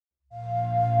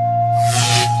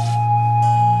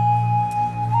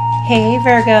Hey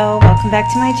Virgo, welcome back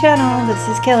to my channel. This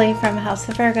is Kelly from House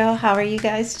of Virgo. How are you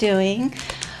guys doing?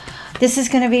 This is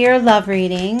going to be your love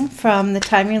reading from the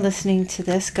time you're listening to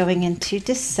this going into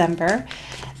December.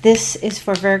 This is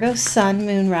for Virgo Sun,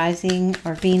 Moon, Rising,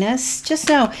 or Venus. Just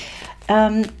know,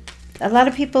 a lot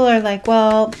of people are like,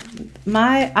 well,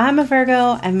 I'm a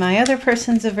Virgo and my other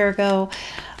person's a Virgo.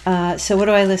 So what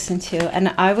do I listen to? And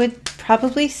I would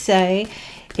probably say,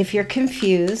 if you're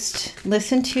confused,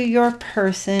 listen to your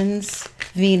person's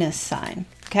Venus sign,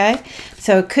 okay?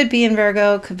 So it could be in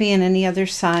Virgo, it could be in any other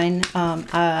sign.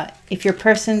 If your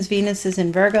person's Venus is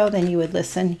in Virgo, then you would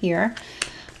listen here.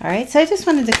 All right, so I just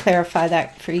wanted to clarify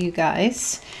that for you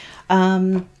guys.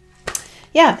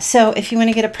 Yeah, so if you want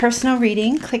to get a personal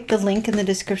reading, click the link in the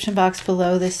description box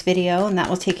below this video, and that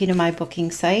will take you to my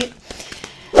booking site.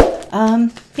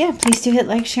 Yeah, please do hit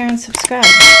like, share, and subscribe.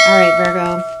 All right,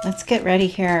 Virgo, let's get ready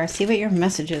here. See what your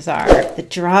messages are. The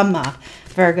drama,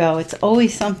 Virgo, it's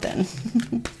always something.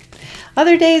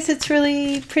 Other days it's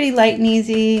really pretty light and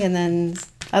easy, and then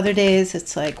other days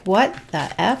it's like, what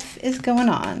the F is going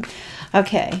on?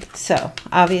 Okay, so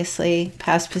obviously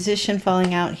past position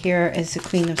falling out here is the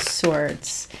Queen of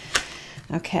Swords.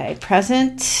 Okay,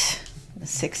 present, the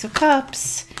Six of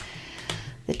Cups.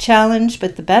 The challenge,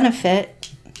 but the benefit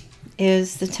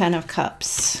is the Ten of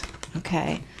Cups.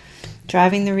 Okay,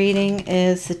 driving the reading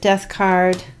is the Death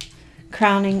card.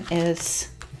 Crowning is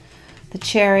the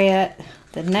Chariot.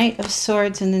 The Knight of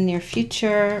Swords in the near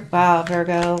future. Wow,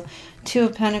 Virgo. Two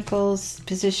of Pentacles,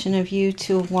 position of you.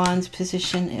 Two of Wands,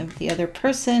 position of the other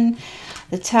person.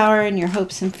 The Tower and your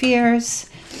hopes and fears.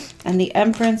 And the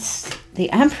Empress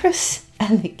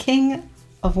and the King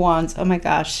of Wands. Oh my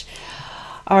gosh.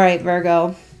 All right,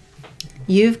 Virgo.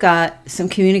 You've got some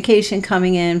communication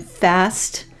coming in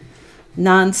fast,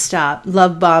 non-stop,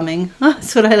 love bombing.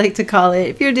 That's what I like to call it.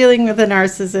 If you're dealing with a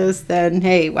narcissist, then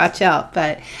hey, watch out.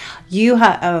 But you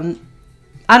have,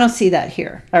 I don't see that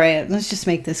here. All right, let's just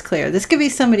make this clear. This could be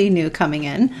somebody new coming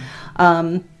in,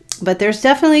 but there's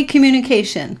definitely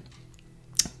communication.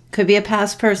 Could be a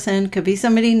past person, could be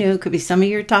somebody new, could be somebody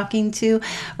you're talking to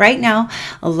right now.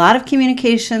 A lot of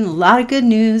communication, a lot of good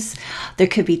news. There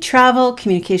could be travel,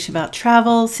 communication about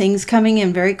travel, things coming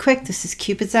in very quick. This is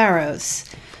Cupid's arrows.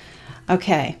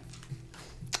 Okay,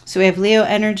 so we have Leo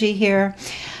energy here.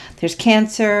 There's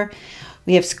Cancer.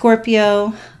 We have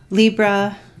Scorpio,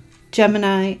 Libra,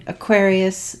 Gemini,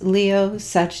 Aquarius, Leo,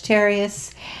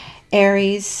 Sagittarius,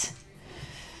 Aries.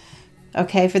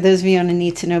 Okay, for those of you on a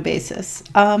need-to-know basis.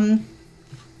 Wow,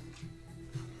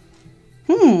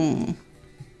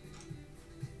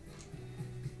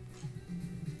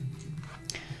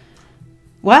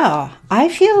 I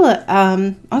feel,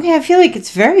 okay, I feel like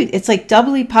it's like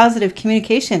doubly positive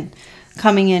communication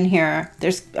coming in here.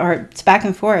 It's back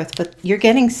and forth, but you're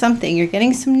getting something. You're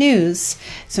getting some news,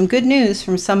 some good news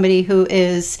from somebody who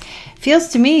feels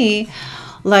to me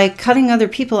like cutting other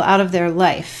people out of their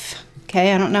life.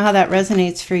 Okay, I don't know how that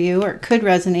resonates for you, or it could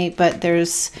resonate, but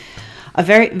there's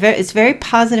it's very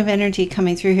positive energy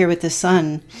coming through here with the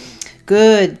Sun.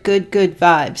 Good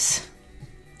vibes.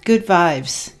 Good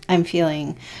vibes. I'm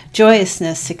feeling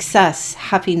joyousness, success,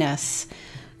 happiness.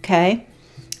 Okay.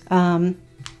 There's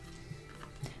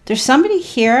somebody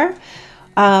here.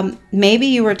 Maybe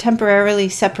you were temporarily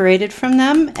separated from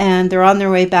them and they're on their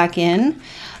way back in.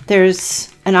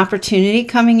 There's an opportunity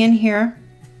coming in here.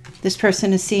 This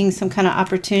person is seeing some kind of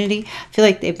opportunity. I feel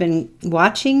like they've been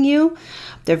watching you.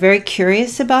 They're very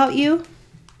curious about you.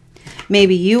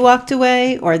 Maybe you walked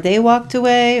away, or they walked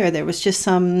away, or there was just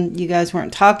you guys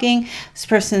weren't talking. This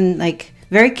person, like,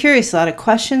 very curious, a lot of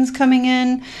questions coming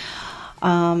in.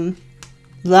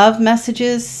 Love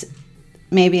messages,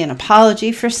 maybe an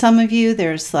apology for some of you.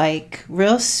 There's like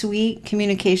real sweet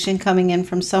communication coming in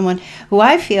from someone who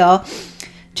I feel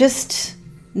just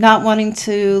not wanting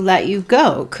to let you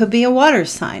go. Could be a water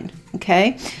sign,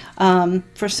 okay,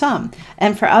 for some.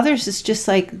 And for others, it's just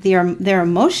like their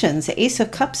emotions. The Ace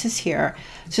of Cups is here.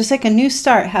 It's just like a new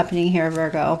start happening here,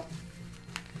 Virgo.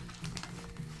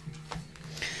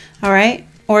 All right.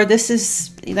 Or this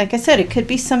is, like I said, it could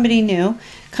be somebody new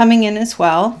coming in as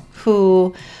well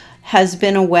who has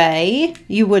been away.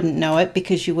 You wouldn't know it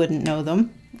because you wouldn't know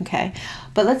them, okay?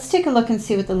 But let's take a look and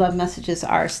see what the love messages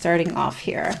are starting off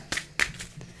here.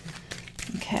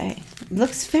 Okay,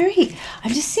 looks very,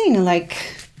 I'm just seeing like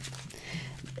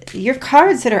your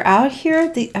cards that are out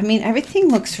here. I mean, everything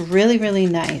looks really, really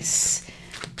nice.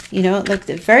 You know, like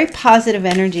the very positive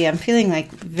energy. I'm feeling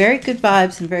like very good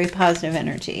vibes and very positive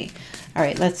energy. All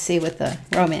right, let's see what the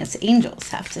romance angels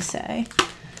have to say.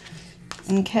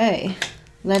 Okay,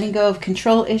 letting go of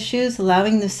control issues,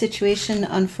 allowing the situation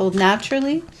to unfold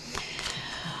naturally.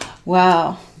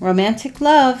 Wow. Romantic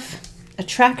love,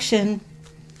 attraction.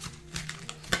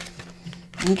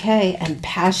 Okay, and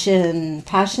passion.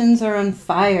 Passions are on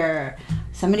fire.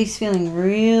 Somebody's feeling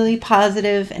really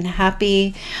positive and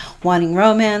happy, wanting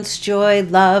romance, joy,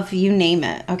 love, you name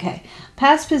it. Okay,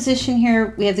 past position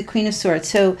here, we have the Queen of Swords.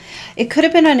 So it could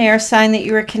have been an air sign that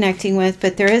you were connecting with,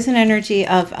 but there is an energy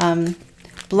of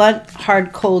blunt,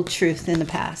 hard, cold truth in the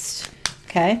past.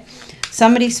 Okay,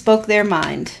 somebody spoke their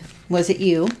mind. Was it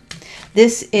you?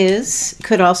 This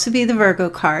could also be the Virgo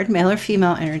card, male or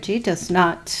female energy. Does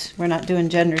not, we're not doing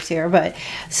genders here, but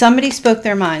somebody spoke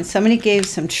their mind. Somebody gave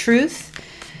some truth,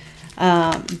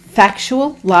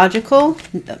 factual, logical,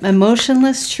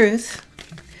 emotionless truth.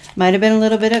 Might have been a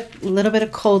little bit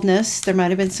of coldness. There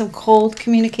might have been some cold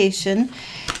communication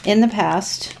in the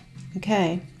past.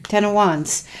 Okay, 10 of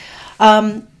Wands.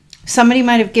 Somebody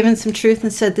might have given some truth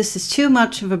and said, this is too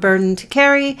much of a burden to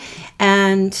carry,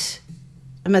 and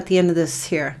I'm at the end of this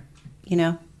here, you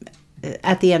know,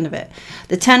 at the end of it.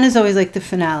 The 10 is always like the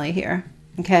finale here,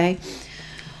 okay?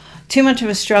 Too much of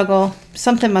a struggle.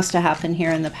 Something must have happened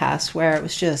here in the past where it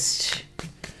was just,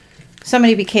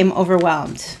 somebody became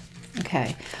overwhelmed,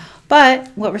 okay? But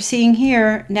what we're seeing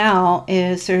here now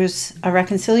is there's a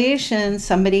reconciliation.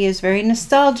 Somebody is very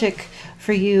nostalgic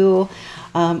for you,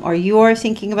 or you're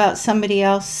thinking about somebody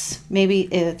else, maybe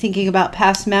thinking about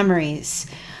past memories.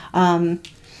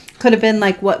 Could have been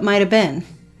like what might have been.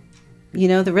 You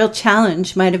know, the real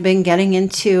challenge might have been getting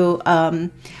into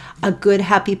a good,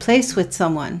 happy place with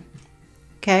someone.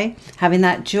 Okay? Having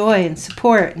that joy and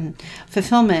support and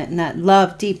fulfillment and that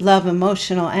love, deep love,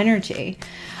 emotional energy.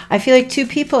 I feel like two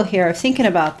people here are thinking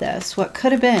about this. What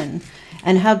could have been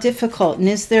and how difficult. And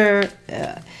is there,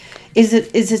 is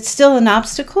it still an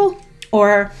obstacle,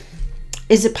 or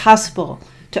is it possible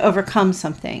to overcome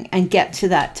something and get to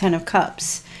that 10 of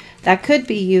Cups? That could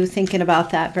be you thinking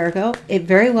about that, Virgo. It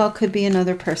very well could be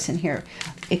another person here.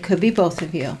 It could be both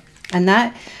of you. And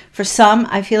that, for some,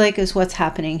 I feel like is what's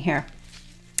happening here.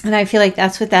 And I feel like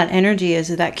that's what that energy is,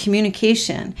 that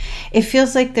communication. It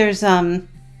feels like there's,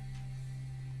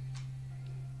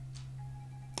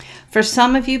 for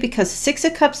some of you, because 6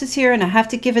 of Cups is here, and I have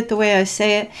to give it the way I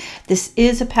say it, this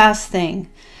is a past thing.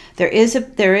 There is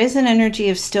an energy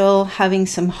of still having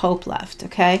some hope left,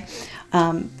 okay,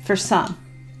 for some.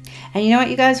 And you know what,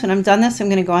 you guys, when I'm done this, I'm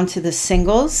going to go on to the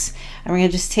singles, and we're going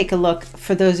to just take a look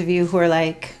for those of you who are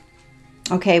like,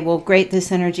 okay, well, great, this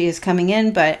energy is coming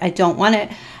in, but I don't want it,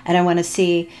 and I want to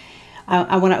see,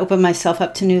 I want to open myself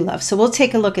up to new love. So we'll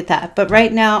take a look at that. But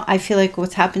right now, I feel like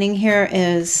what's happening here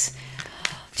is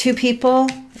two people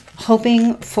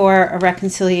hoping for a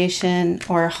reconciliation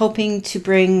or hoping to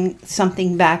bring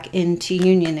something back into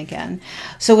union again.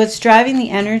 So what's driving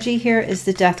the energy here is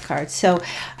the Death card. So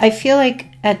I feel like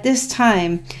at this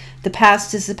time, the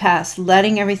past is the past,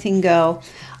 letting everything go,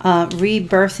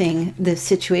 rebirthing the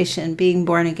situation, being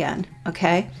born again,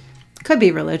 okay? Could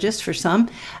be religious for some.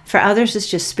 For others, it's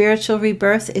just spiritual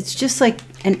rebirth. It's just like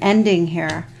an ending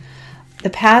here. The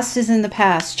past is in the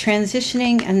past,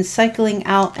 transitioning and cycling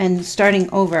out and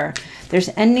starting over. There's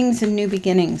endings and new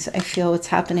beginnings. I feel what's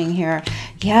happening here.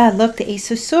 Yeah, look, the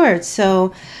Ace of Swords.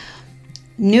 So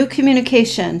new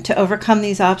communication to overcome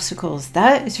these obstacles.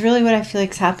 That is really what I feel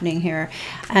like is happening here.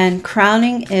 And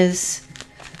crowning is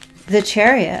the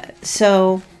Chariot.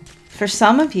 So for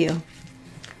some of you,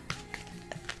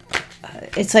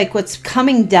 it's like what's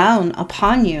coming down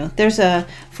upon you. There's a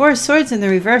 4 of Swords in the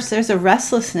reverse. There's a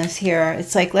restlessness here.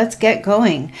 It's like, let's get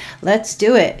going. Let's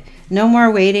do it. No more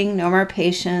waiting. No more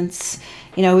patience.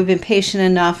 You know, we've been patient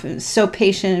enough. So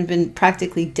patient and been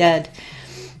practically dead.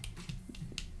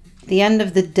 The end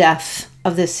of the death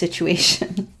of this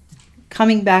situation.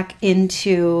 Coming back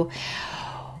into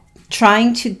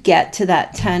trying to get to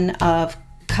that 10 of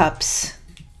Cups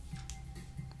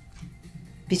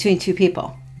between two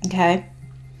people. Okay?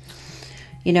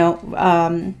 You know,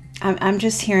 I'm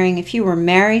just hearing if you were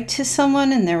married to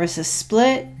someone and there was a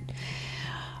split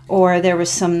or there was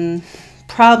some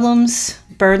problems,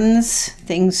 burdens,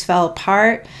 things fell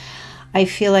apart, I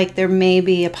feel like there may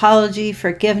be apology,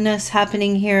 forgiveness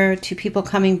happening here, to people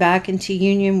coming back into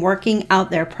union, working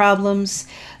out their problems,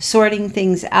 sorting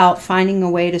things out, finding a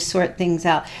way to sort things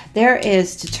out. There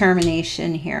is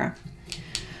determination here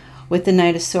with the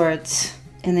Knight of Swords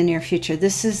in the near future.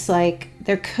 This is like,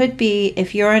 there could be,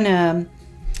 if you're in a,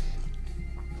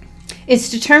 it's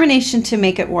determination to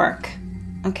make it work,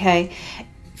 okay?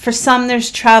 For some,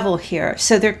 there's travel here.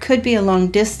 So there could be a long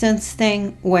distance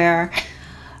thing where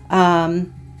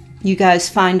you guys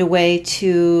find a way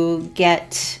to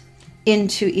get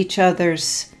into each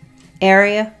other's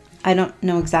area. I don't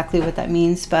know exactly what that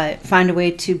means, but find a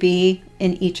way to be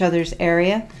in each other's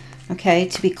area. Okay,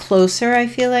 to be closer, I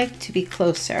feel like, to be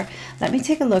closer. Let me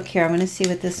take a look here. I'm going to see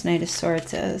what this Knight of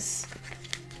Swords is.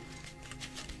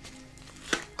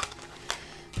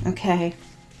 Okay.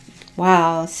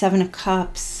 Wow, Seven of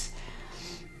Cups.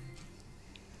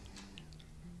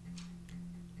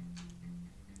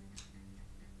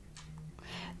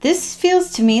 This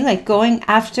feels to me like going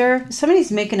after,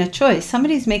 somebody's making a choice.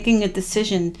 Somebody's making a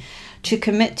decision to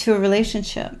commit to a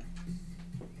relationship.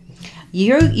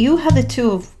 You have the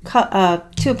Two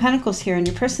of Pentacles here, and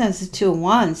your person has the Two of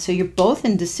Wands, so you're both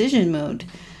in decision mode.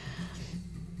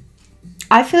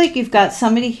 I feel like you've got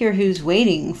somebody here who's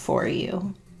waiting for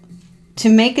you to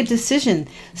make a decision.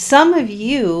 Some of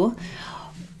you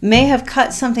may have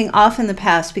cut something off in the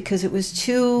past because it was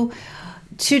too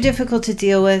difficult to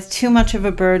deal with, too much of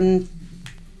a burden.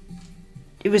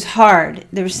 It was hard.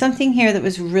 There was something here that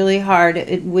was really hard.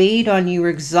 It weighed on you. You were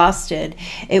exhausted.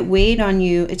 It weighed on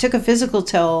you. It took a physical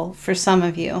toll for some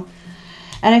of you.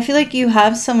 And I feel like you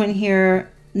have someone here,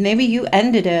 maybe you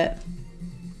ended it.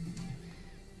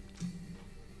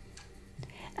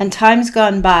 And time's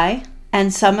gone by.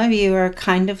 And some of you are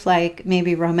kind of like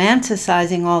maybe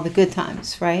romanticizing all the good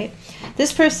times, right?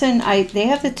 This person, they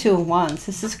have the Two of Wands.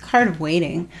 This is a card of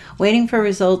waiting. Waiting for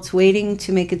results, waiting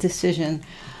to make a decision.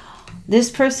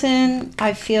 This person,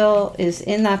 I feel, is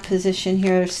in that position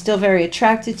here, still very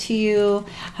attracted to you,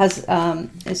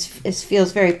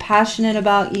 feels very passionate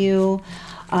about you,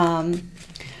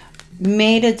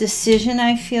 made a decision,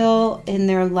 I feel, in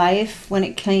their life when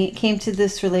it came to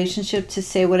this relationship to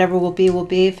say whatever will be, will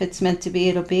be. If it's meant to be,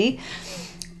 it'll be.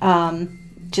 It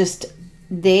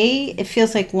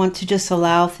feels like want to just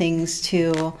allow things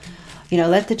to,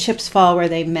 let the chips fall where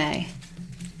they may.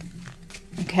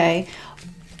 Okay?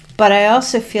 But I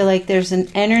also feel like there's an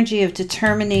energy of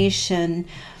determination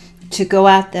to go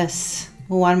at this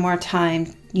one more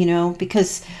time,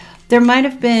 because there might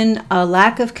have been a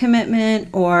lack of commitment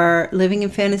or living in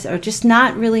fantasy or just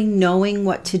not really knowing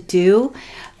what to do.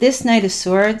 This Knight of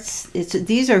Swords,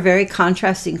 these are very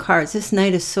contrasting cards. This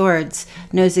Knight of Swords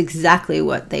knows exactly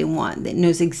what they want. It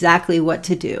knows exactly what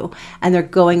to do. And they're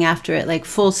going after it like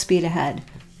full speed ahead.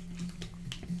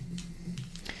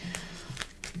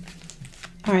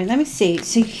 All right, let me see.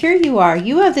 So here you are.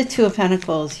 You have the Two of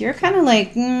Pentacles. You're kind of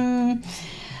like,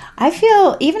 I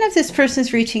feel, even if this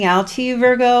person's reaching out to you,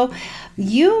 Virgo,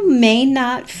 you may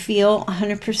not feel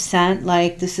 100%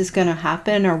 like this is going to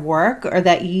happen or work, or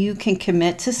that you can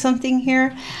commit to something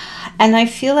here. And I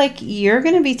feel like you're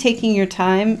going to be taking your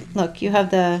time. Look, you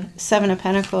have the Seven of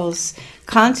Pentacles,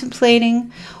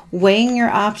 contemplating, weighing your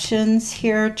options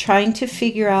here, trying to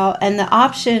figure out. And the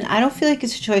option, I don't feel like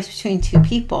it's a choice between two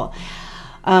people.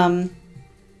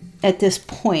 At this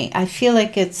point, I feel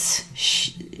like it's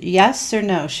yes or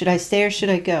no. Should I stay or should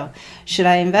I go? Should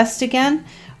I invest again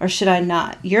or should I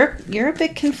not? You're a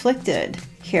bit conflicted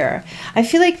here. I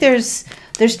feel like there's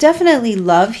definitely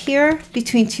love here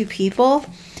between two people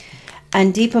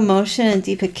and deep emotion and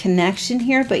deep connection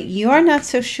here, but you're not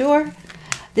so sure.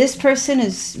 This person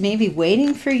is maybe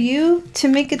waiting for you to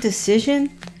make a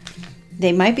decision.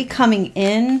 They might be coming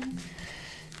in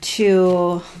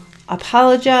to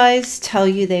apologize, tell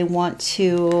you they want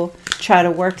to try to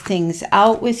work things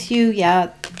out with you.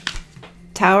 Yeah,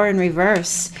 Tower in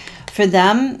reverse. For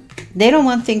them, they don't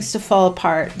want things to fall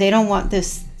apart. They don't want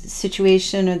this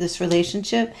situation or this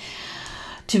relationship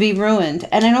to be ruined.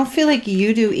 And I don't feel like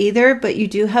you do either, but you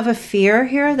do have a fear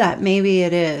here that maybe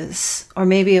it is, or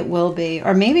maybe it will be,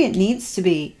 or maybe it needs to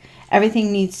be.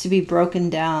 Everything needs to be broken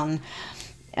down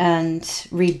and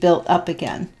rebuilt up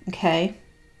again, okay?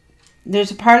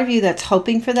 There's a part of you that's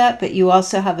hoping for that, but you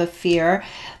also have a fear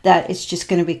that it's just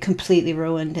going to be completely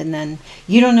ruined, and then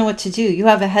you don't know what to do. You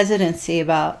have a hesitancy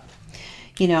about,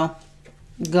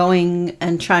 going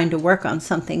and trying to work on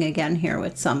something again here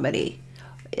with somebody.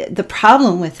 The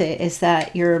problem with it is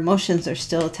that your emotions are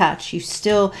still attached.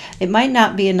 It might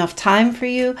not be enough time for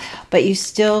you, but you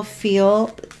still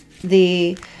feel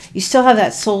you still have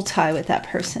that soul tie with that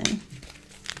person.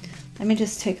 Let me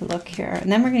just take a look here.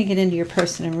 And then we're going to get into your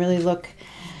person and really look.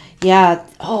 Yeah.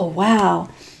 Oh, wow.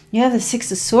 You have the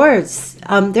Six of Swords.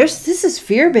 This is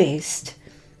fear-based.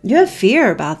 You have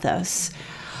fear about this.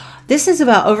 This is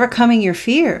about overcoming your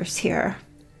fears here.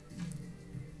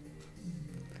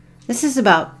 This is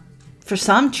about, for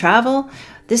some, travel.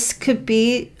 This could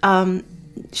be,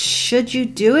 should you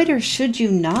do it or should you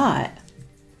not?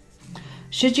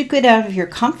 Should you get out of your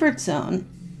comfort zone?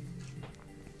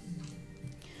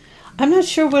 I'm not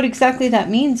sure what exactly that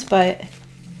means, but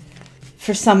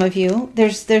for some of you,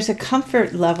 there's a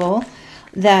comfort level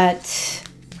that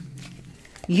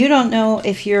You don't know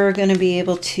if you're going to be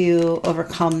able to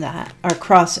overcome that or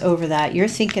cross over that. You're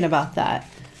thinking about that.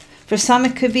 For some,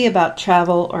 it could be about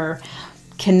travel or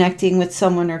connecting with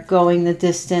someone or going the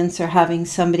distance or having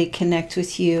somebody connect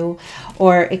with you.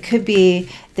 Or it could be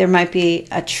there might be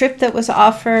a trip that was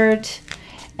offered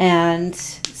and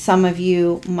some of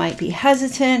you might be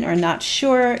hesitant or not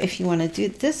sure if you want to do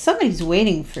this. Somebody's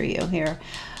waiting for you here,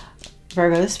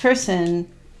 Virgo. This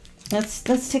person, let's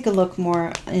take a look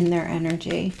more in their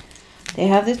energy. They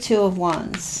have the Two of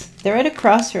Wands. They're at a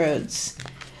crossroads.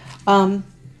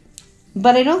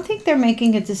 But I don't think they're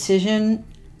making a decision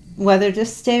whether to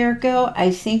stay or go.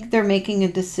 I think they're making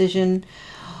a decision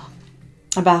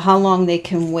about how long they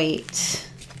can wait.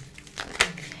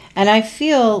 And I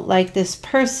feel like this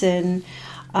person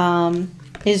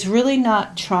is really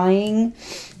not trying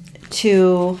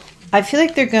to... I feel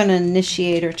like they're going to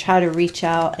initiate or try to reach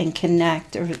out and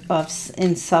connect or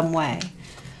in some way.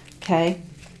 Okay?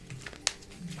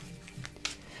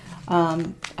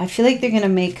 I feel like they're going to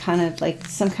make kind of like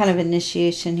some kind of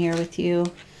initiation here with you.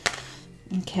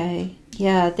 Okay.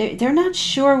 Yeah, they're not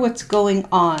sure what's going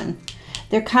on.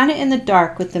 They're kind of in the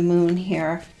dark with the moon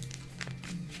here.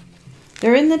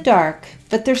 They're in the dark,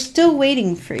 but they're still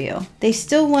waiting for you. They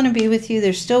still want to be with you.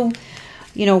 They're still,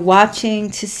 you know, watching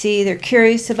to see. They're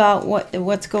curious about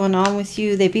what's going on with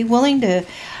you. They'd be willing to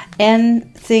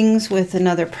end things with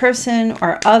another person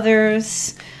or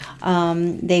others.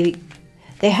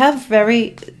 They have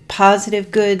very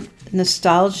positive, good,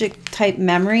 nostalgic type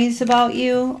memories about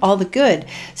you, all the good.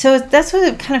 So that's what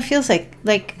it kind of feels like.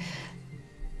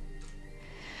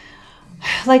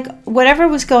 Like whatever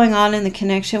was going on in the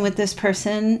connection with this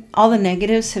person, all the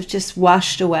negatives have just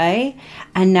washed away.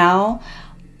 And now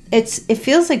it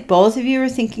feels like both of you are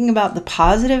thinking about the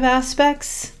positive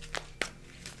aspects.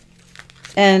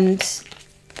 And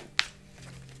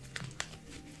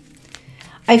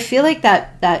I feel like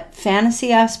that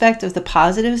fantasy aspect of the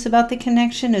positives about the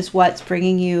connection is what's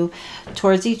bringing you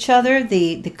towards each other.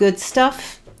 The good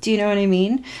stuff, do you know what I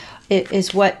mean? It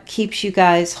is what keeps you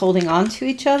guys holding on to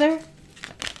each other.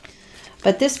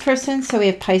 But this person, so we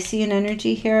have Piscean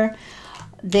energy here,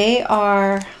 they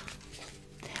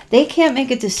can't make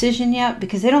a decision yet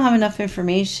because they don't have enough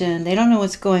information. They don't know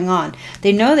what's going on.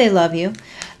 They know they love you.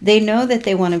 They know that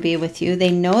they want to be with you.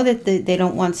 They know that they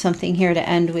don't want something here to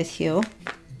end with you.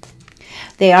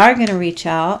 They are going to reach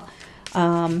out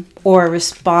or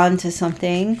respond to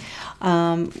something in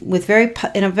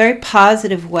a very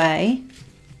positive way.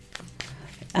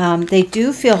 They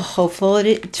do feel hopeful.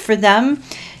 For them,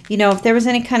 you know, if there was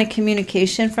any kind of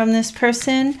communication from this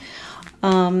person,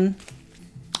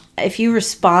 if you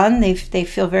respond, they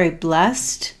feel very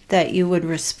blessed that you would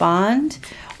respond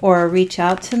or reach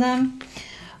out to them.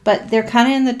 But they're kind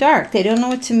of in the dark. They don't know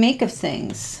what to make of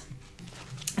things.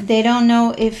 They don't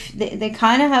know if they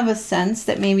kind of have a sense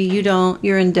that maybe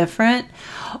you're indifferent,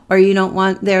 or you don't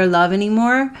want their love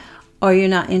anymore, or you're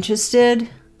not interested.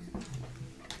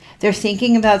 They're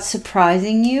thinking about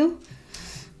surprising you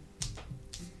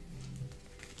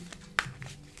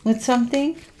with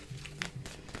something.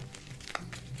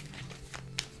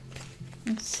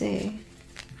 Let's see.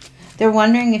 They're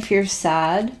wondering if you're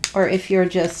sad or if you're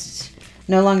just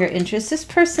no longer interested. This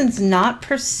person's not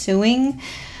pursuing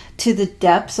to the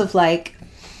depths of like,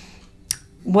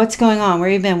 what's going on? Where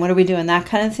you been? What are we doing? That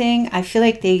kind of thing.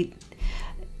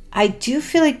 I do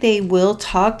feel like they will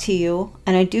talk to you,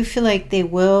 and I do feel like they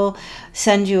will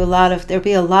send you there'll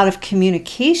be a lot of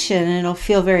communication, and it'll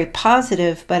feel very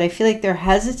positive, but I feel like they're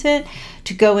hesitant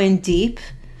to go in deep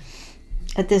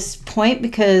at this point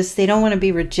because they don't want to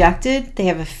be rejected. They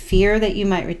have a fear that you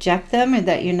might reject them or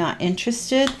that you're not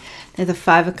interested. They're the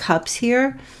Five of Cups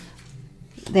here.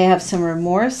 They have some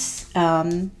remorse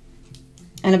and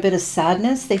a bit of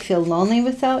sadness. They feel lonely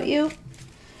without you.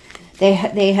 They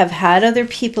have had other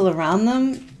people around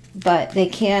them, but they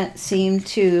can't seem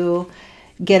to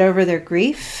get over their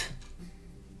grief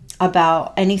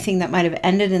about anything that might have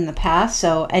ended in the past.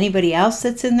 So anybody else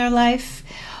that's in their life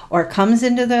or comes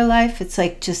into their life, it's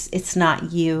like it's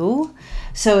not you.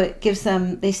 So it gives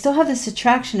them, they still have this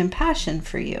attraction and passion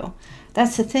for you.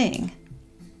 That's the thing.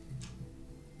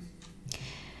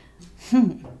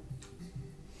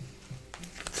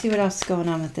 See what else is going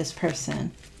on with this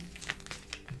person.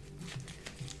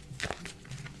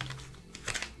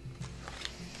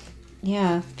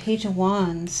 Yeah, Page of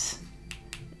Wands.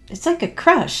 It's like a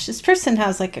crush. This person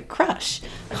has like a crush.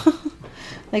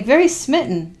 Like very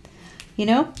smitten, you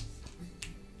know?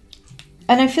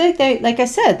 And I feel like like I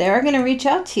said, they are going to reach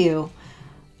out to you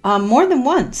more than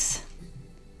once.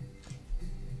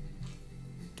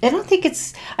 I don't think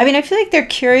I feel like they're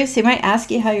curious. They might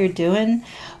ask you how you're doing,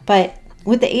 but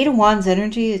with the Eight of Wands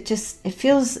energy, it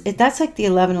feels, that's like the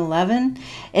 1111.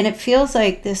 And it feels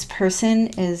like this person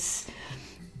is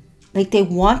like, they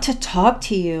want to talk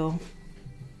to you.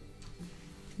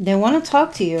 They want to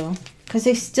talk to you because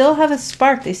they still have a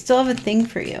spark. They still have a thing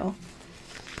for you.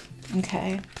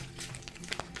 Okay.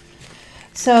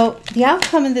 So the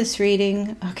outcome of this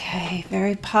reading, okay,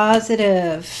 very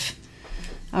positive.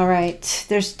 All right.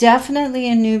 There's definitely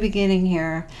a new beginning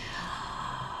here.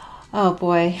 Oh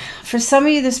boy. For some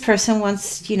of you, this person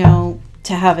wants, you know,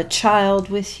 to have a child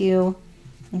with you.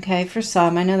 Okay. For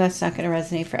some, I know that's not going to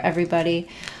resonate for everybody.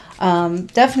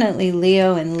 Definitely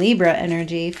Leo and Libra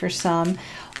energy for some,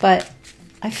 but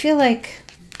I feel like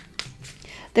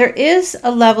there is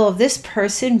a level of, this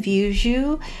person views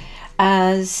you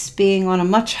as being on a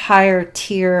much higher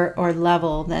tier or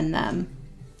level than them.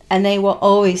 And they will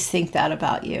always think that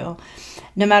about you.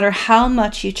 No matter how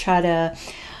much you try to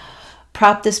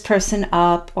prop this person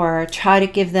up or try to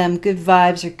give them good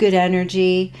vibes or good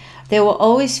energy, they will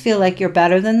always feel like you're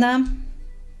better than them.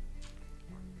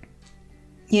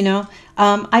 You know,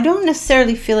 I don't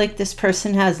necessarily feel like this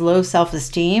person has low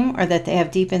self-esteem or that they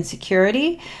have deep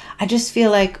insecurity. I just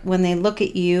feel like when they look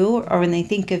at you or when they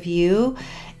think of you,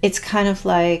 it's kind of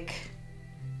like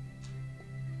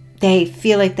they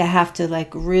feel like they have to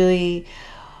like really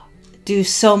do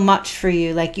so much for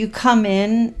you. Like you come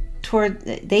in toward,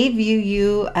 they view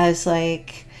you as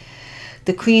like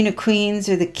the Queen of Queens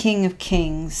or the King of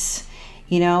Kings,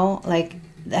 you know, like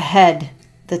the head,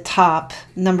 the top,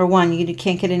 number one. You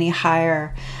can't get any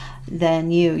higher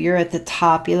than you. You're at the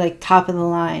top. You're like top of the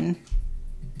line.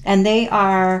 And they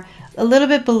are a little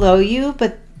bit below you,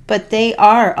 but they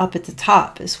are up at the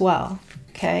top as well.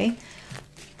 Okay.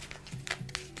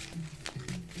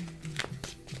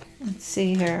 Let's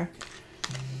see here.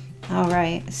 All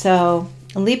right. So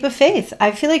a leap of faith.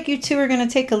 I feel like you two are going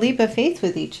to take a leap of faith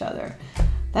with each other.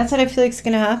 That's what I feel like is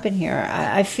going to happen here.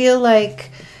 I feel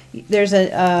like there's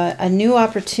a new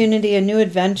opportunity, a new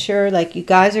adventure. Like you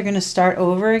guys are going to start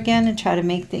over again and try to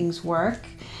make things work.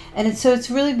 And so it's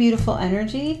really beautiful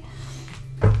energy.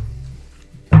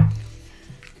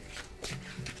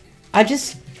 I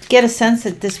just get a sense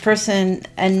that this person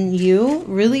and you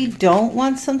really don't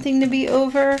want something to be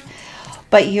over,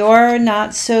 but you're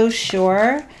not so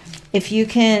sure if you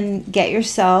can get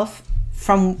yourself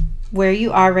from where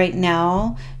you are right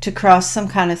now to cross some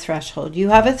kind of threshold. You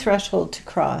have a threshold to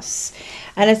cross,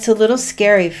 and it's a little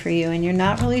scary for you, and you're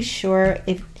not really sure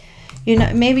if, you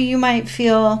know, maybe you might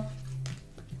feel,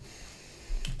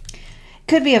 it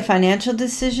could be a financial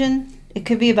decision. It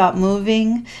could be about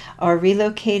moving or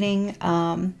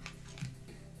relocating,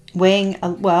 weighing,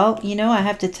 well, you know, I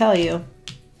have to tell you,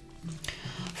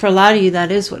 for a lot of you,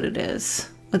 that is what it is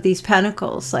with these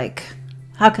pentacles. Like,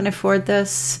 how can I afford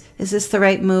this? Is this the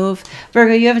right move?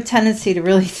 Virgo, you have a tendency to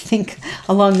really think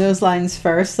along those lines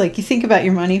first. Like you think about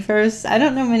your money first. I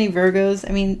don't know many Virgos.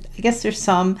 I mean, I guess there's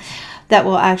some that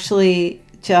will actually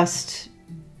just,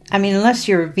 I mean, unless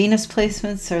your Venus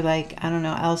placements are like, I don't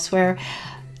know, elsewhere.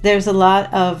 There's a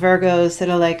lot of Virgos that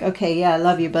are like, okay, yeah, I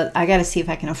love you, but I got to see if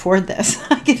I can afford this.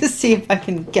 I got to see if I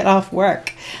can get off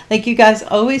work. Like you guys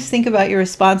always think about your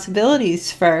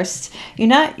responsibilities first. You're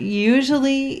not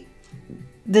usually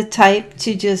the type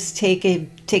to just take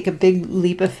a big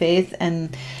leap of faith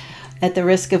and at the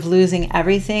risk of losing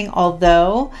everything.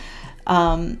 Although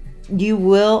you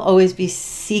will always be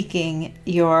seeking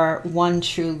your one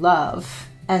true love,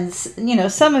 and you know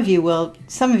some of you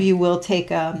will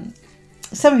take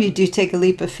some of you do take a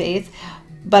leap of faith,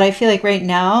 but I feel like right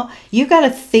now you got to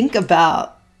think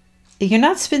about, you're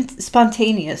not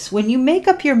spontaneous. When you make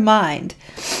up your mind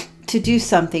to do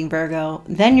something, Virgo,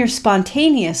 then you're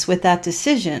spontaneous with that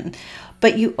decision.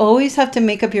 But you always have to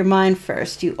make up your mind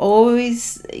first. You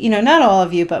always, you know, not all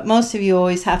of you, but most of you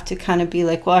always have to kind of be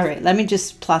like, well, all right, let me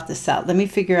just plot this out. Let me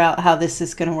figure out how this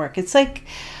is going to work. It's like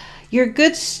you're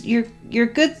good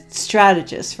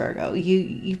strategist, Virgo.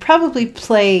 You probably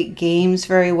play games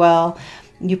very well.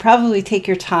 You probably take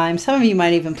your time. Some of you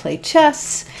might even play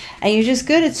chess, and you're just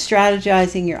good at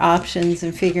strategizing your options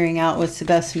and figuring out what's the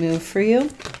best move for you.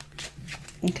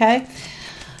 Okay?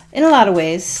 In a lot of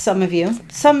ways, some of you.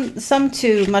 Some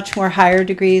to much more higher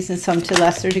degrees and some to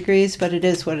lesser degrees, but it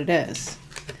is what it is.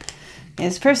 And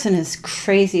this person is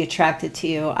crazy attracted to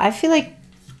you. I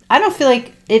don't feel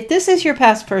like if this is your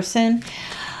past person,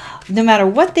 no matter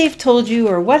what they've told you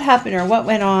or what happened or what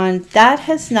went on, that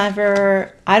has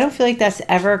never, I don't feel like that's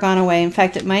ever gone away. In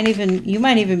fact, you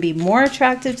might even be more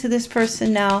attractive to this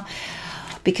person now,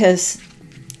 because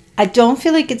I don't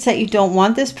feel like it's that you don't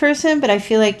want this person, but I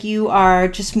feel like you are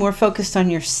just more focused on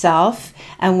yourself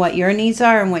and what your needs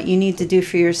are and what you need to do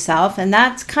for yourself. And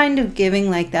that's kind of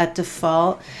giving like that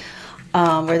default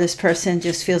where this person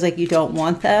just feels like you don't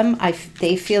want them.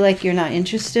 They feel like you're not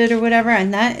interested or whatever.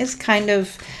 And that is kind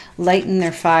of lighting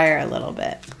their fire a little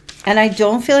bit. And I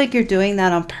don't feel like you're doing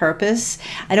that on purpose.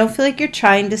 I don't feel like you're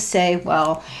trying to say,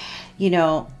 well, you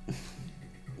know,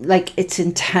 like it's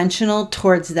intentional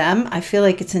towards them. I feel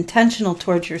like it's intentional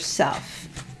towards yourself.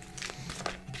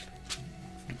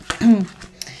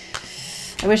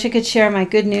 I wish I could share my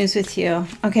good news with you.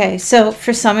 Okay, so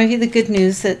for some of you, the good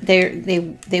news that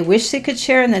they wish they could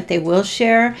share and that they will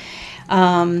share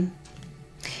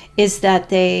is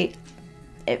that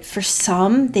for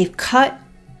some, they've cut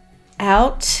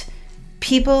out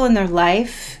people in their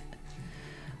life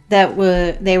that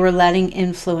they were letting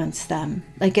influence them,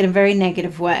 like in a very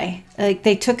negative way. Like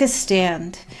they took a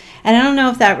stand. And I don't know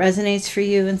if that resonates for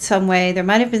you in some way. There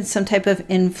might have been some type of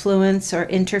influence or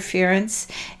interference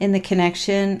in the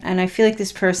connection. And I feel like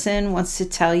this person wants to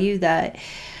tell you that,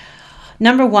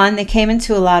 number one, they came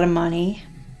into a lot of money.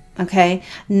 Okay.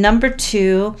 Number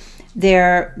two,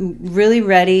 they're really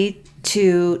ready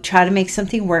to try to make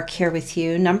something work here with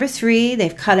you. Number three,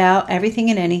 they've cut out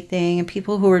everything and anything and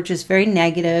people who are just very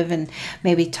negative and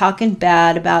maybe talking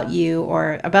bad about you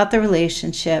or about the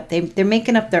relationship. They're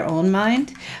making up their own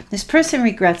mind. This person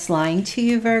regrets lying to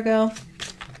you, Virgo.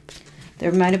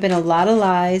 There might have been a lot of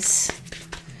lies.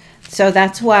 So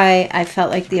that's why I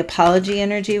felt like the apology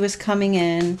energy was coming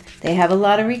in. They have a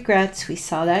lot of regrets. We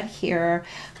saw that here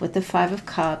with the Five of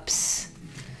Cups.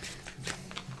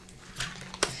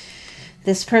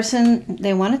 This person,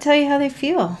 they want to tell you how they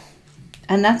feel.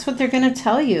 And that's what they're going to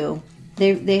tell you.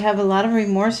 They have a lot of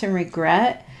remorse and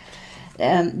regret.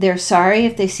 They're sorry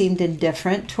if they seemed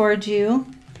indifferent towards you.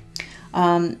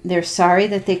 They're sorry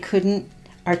that they couldn't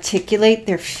articulate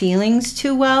their feelings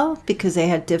too well because they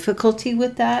had difficulty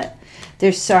with that.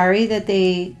 They're sorry that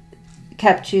they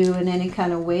kept you in any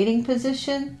kind of waiting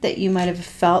position, that you might have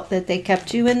felt that they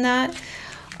kept you in that.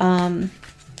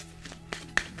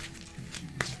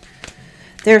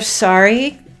 They're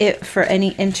sorry for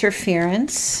any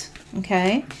interference,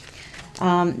 okay?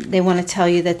 They want to tell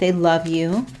you that they love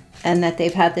you and that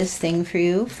they've had this thing for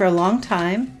you for a long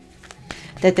time,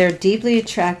 that they're deeply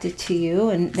attracted to you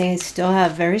and they still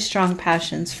have very strong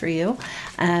passions for you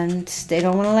and they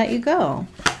don't want to let you go.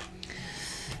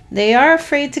 They are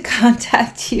afraid to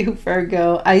contact you,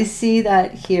 Virgo. I see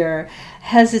that here,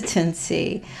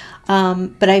 hesitancy.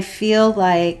 But I feel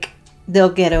like they'll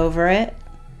get over it.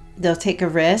 They'll take a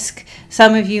risk.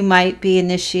 Some of you might be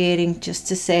initiating just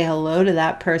to say hello to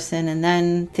that person and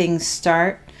then things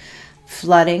start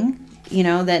flooding. You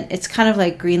know, that it's kind of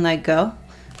like green light, go.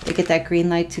 They get that green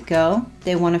light to go.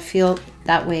 They want to feel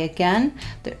that way again.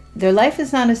 Their life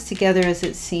is not as together as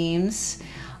it seems.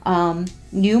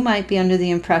 You might be under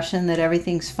the impression that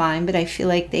everything's fine, but I feel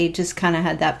like they just kind of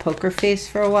had that poker face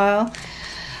for a while.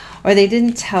 Or they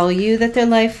didn't tell you that their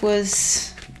life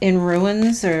was in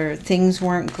ruins or things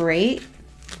weren't great.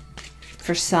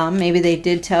 For some, maybe they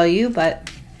did tell you, but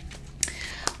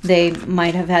they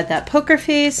might have had that poker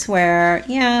face where,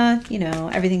 yeah, you know,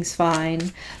 everything's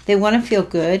fine. They want to feel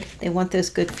good. They want those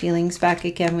good feelings back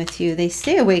again with you. They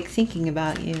stay awake thinking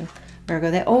about you, Virgo.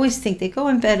 They always think. They go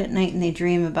in bed at night and they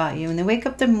dream about you. And they wake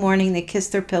up in the morning, they kiss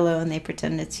their pillow and they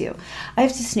pretend it's you. I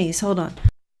have to sneeze. Hold on.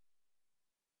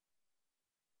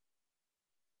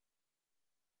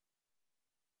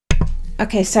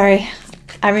 Okay, sorry.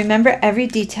 I remember every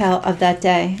detail of that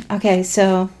day. Okay,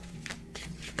 so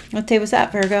what day was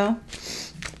that, Virgo?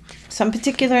 Some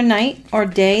particular night or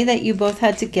day that you both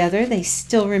had together, they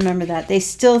still remember that. They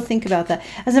still think about that.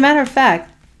 As a matter of fact,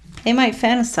 they might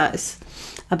fantasize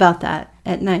about that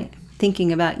at night,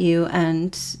 thinking about you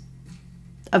and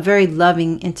a very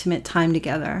loving, intimate time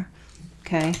together.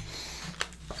 Okay?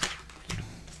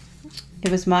 It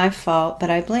was my fault,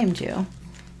 but I blamed you.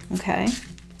 Okay?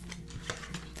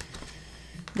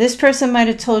 This person might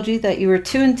have told you that you were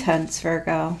too intense,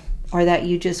 Virgo, or that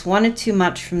you just wanted too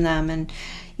much from them. And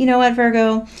you know what,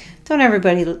 Virgo? Don't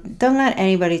let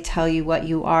anybody tell you what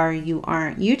you are or you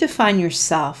aren't. You define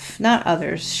yourself, not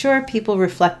others. Sure, people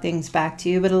reflect things back to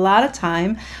you, but a lot of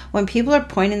time when people are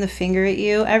pointing the finger at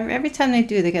you, every time they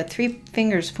do, they got three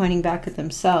fingers pointing back at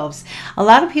themselves. A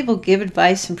lot of people give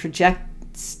advice and project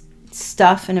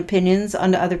stuff and opinions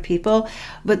onto other people,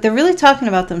 but they're really talking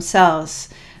about themselves.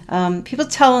 People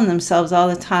telling themselves all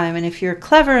the time, and if you're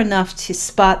clever enough to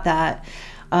spot that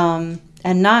and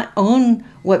not own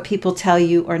what people tell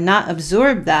you or not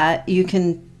absorb that, you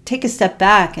can take a step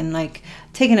back and like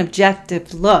take an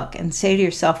objective look and say to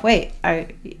yourself, wait,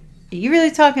 Are you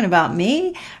really talking about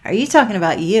me? Or are you talking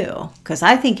about you? Because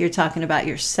I think you're talking about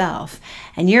yourself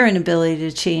and your inability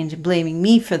to change and blaming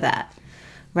me for that,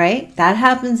 right? That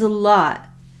happens a lot.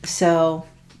 So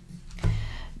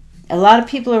a lot of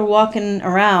people are walking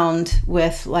around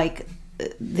with like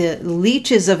the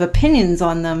leeches of opinions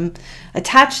on them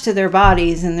attached to their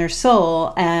bodies and their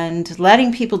soul, and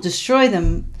letting people destroy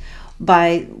them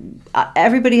by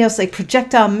everybody else. Like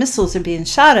projectile missiles are being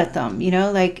shot at them, you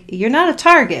know, like you're not a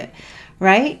target,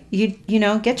 right? You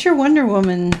know, get your Wonder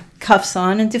Woman cuffs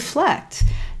on and deflect.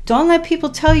 Don't let people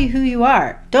tell you who you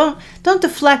are. Don't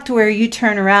deflect where you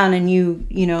turn around and you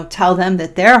know, tell them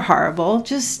that they're horrible.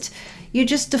 You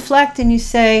just deflect and you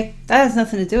say, that has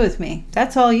nothing to do with me.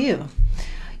 That's all you.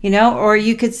 You know, or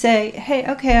you could say, hey,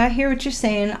 okay, I hear what you're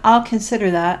saying. I'll consider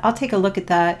that. I'll take a look at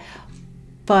that.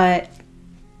 But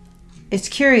it's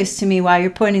curious to me why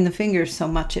you're pointing the finger so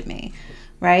much at me,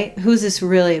 right? Who's this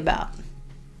really about?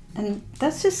 And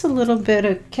that's just a little bit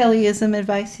of Kellyism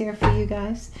advice here for you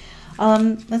guys.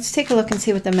 Let's take a look and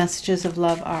see what the messages of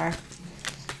love are.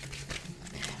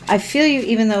 I feel you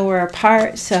even though we're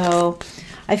apart. So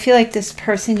I feel like this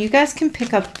person, you guys can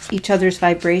pick up each other's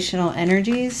vibrational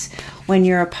energies when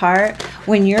you're apart.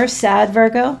 When you're sad,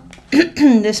 Virgo,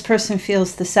 this person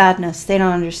feels the sadness. They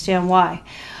don't understand why.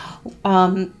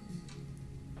 When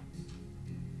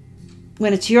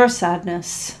it's your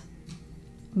sadness.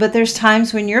 But there's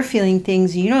times when you're feeling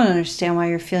things, you don't understand why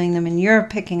you're feeling them, and you're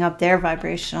picking up their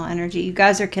vibrational energy. You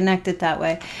guys are connected that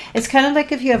way. It's kind of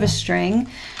like if you have a string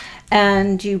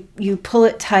and you pull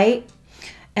it tight,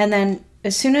 and then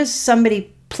as soon as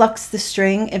somebody plucks the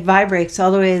string, it vibrates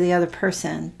all the way to the other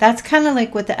person. That's kind of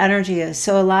like what the energy is.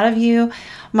 So a lot of you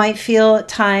might feel at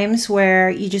times where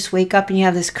you just wake up and you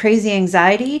have this crazy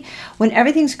anxiety when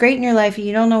everything's great in your life and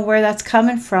you don't know where that's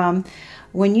coming from.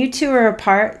 When you two are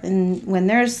apart and when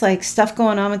there's like stuff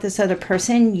going on with this other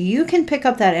person, you can pick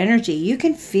up that energy. You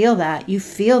can feel that. You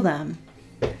feel them.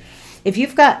 If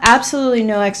you've got absolutely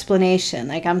no explanation,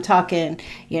 like I'm talking,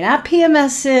 you're not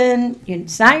PMSing,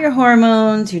 it's not your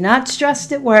hormones, you're not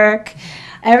stressed at work,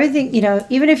 everything, you know,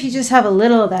 even if you just have a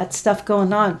little of that stuff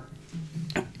going on,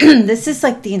 this is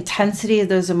like the intensity of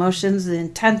those emotions, the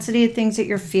intensity of things that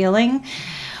you're feeling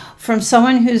from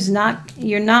someone who's not,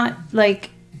 you're not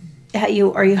like,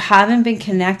 you haven't been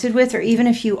connected with, or even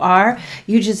if you are,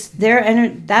 you just,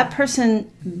 that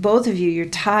person, both of you, you're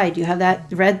tied. You have that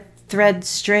red thread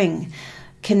string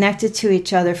connected to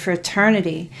each other for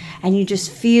eternity, and you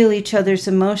just feel each other's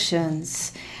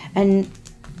emotions. And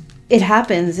it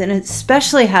happens, and it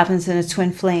especially happens in a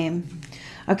twin flame.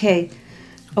 Okay,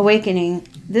 awakening.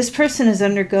 This person is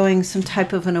undergoing some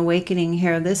type of an awakening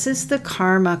here. This is the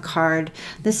karma card.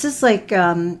 This is like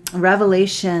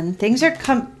revelation. Things are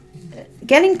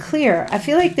getting clear. I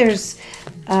feel like there's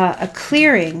a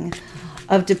clearing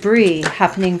of debris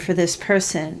happening for this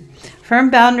person. Firm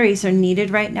boundaries are needed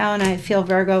right now, and I feel,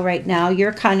 Virgo, right now,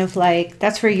 you're kind of like,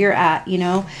 that's where you're at, you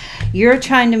know? You're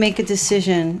trying to make a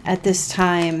decision at this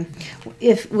time,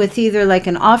 with either like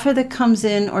an offer that comes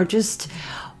in, or just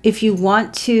if you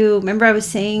want to, remember I was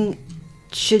saying,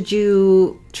 should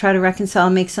you try to reconcile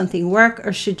and make something work,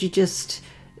 or should you just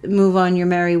move on your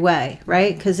merry way,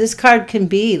 right? Because this card can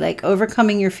be like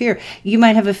overcoming your fear. You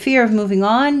might have a fear of moving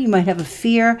on. You might have a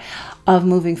fear of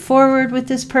moving forward with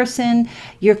this person.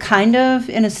 You're kind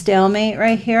of in a stalemate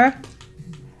right here.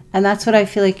 And that's what I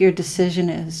feel like your decision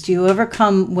is. Do you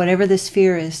overcome whatever this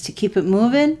fear is to keep it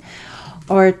moving,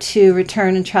 or to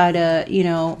return and try to, you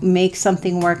know, make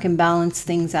something work and balance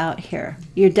things out here?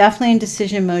 You're definitely in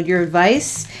decision mode. Your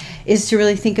advice is to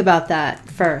really think about that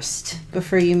first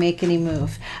before you make any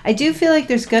move. I do feel like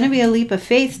there's going to be a leap of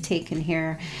faith taken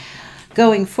here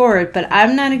going forward, but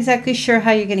I'm not exactly sure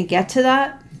how you're going to get to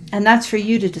that, and that's for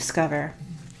you to discover,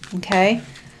 okay?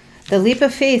 The leap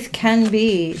of faith can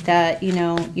be that, you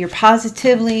know, you're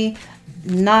positively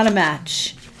not a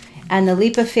match. And the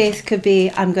leap of faith could be,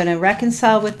 I'm going to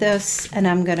reconcile with this, and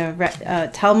I'm going to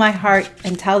tell my heart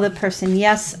and tell the person,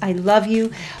 yes, I love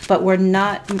you, but we're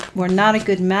not a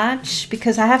good match,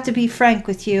 because I have to be frank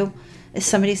with you. Is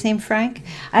somebody's name Frank?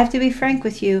 I have to be frank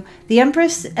with you. The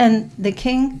Empress and the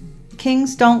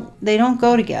Kings don't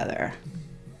go together.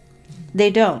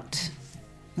 They don't.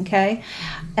 Okay?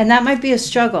 And that might be a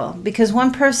struggle, because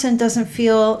one person doesn't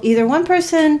feel, either one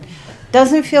person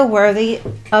doesn't feel worthy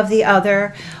of the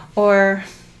other, or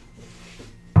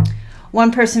one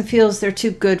person feels they're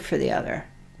too good for the other.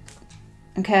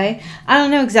 Okay? I don't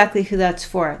know exactly who that's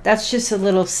for. That's just a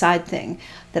little side thing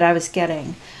that I was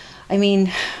getting. I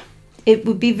mean, it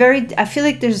would be very, I feel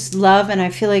like there's love, and I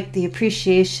feel like the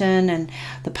appreciation and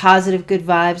the positive good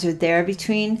vibes are there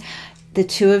between the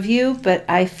two of you, but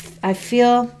I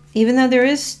feel, even though there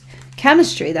is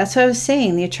chemistry, that's what I was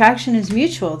saying, the attraction is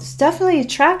mutual. There's definitely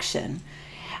attraction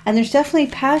and there's definitely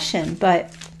passion,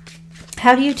 but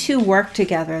how do you two work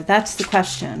together? That's the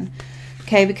question.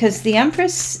 Okay, because the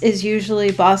Empress is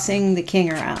usually bossing the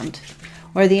king around,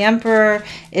 or the Emperor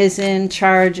is in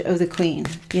charge of the queen,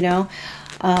 you know.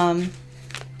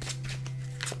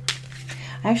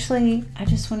 Actually, I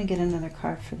just want to get another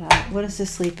card for that. What is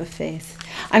this leap of faith?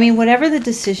 I mean, whatever the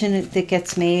decision that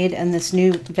gets made and this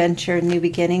new venture, new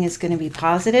beginning is going to be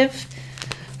positive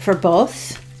for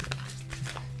both.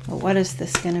 But what is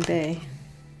this going to be?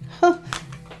 Huh.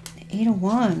 8 of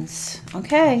Wands.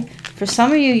 Okay. For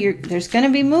some of you, there's going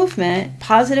to be movement,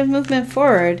 positive movement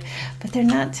forward, but they're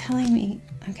not telling me.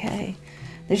 Okay.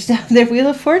 There's the Wheel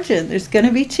of Fortune. There's going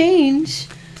to be change.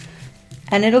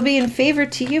 And it'll be in favor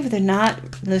to you, but they're not.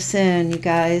 Listen, you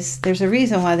guys, there's a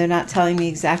reason why they're not telling me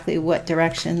exactly what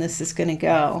direction this is going to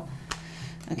go.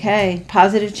 Okay,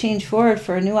 positive change forward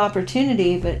for a new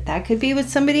opportunity, but that could be with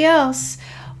somebody else,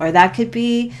 or that could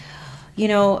be, you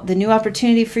know, the new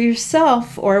opportunity for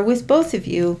yourself, or with both of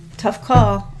you. Tough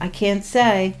call. I can't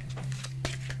say,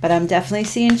 but I'm definitely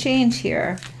seeing change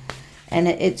here. And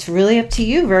it's really up to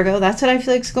you, Virgo. That's what I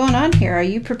feel like is going on here. Are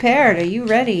you prepared? Are you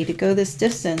ready to go this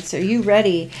distance? Are you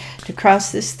ready to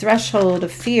cross this threshold of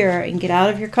fear and get out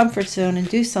of your comfort zone and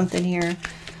do something here?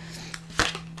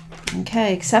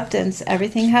 Okay, acceptance.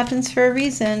 Everything happens for a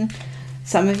reason.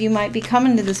 Some of you might be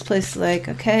coming to this place like,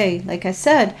 okay, like I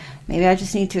said, maybe I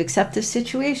just need to accept this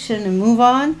situation and move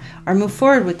on, or move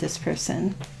forward with this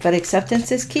person. But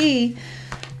acceptance is key.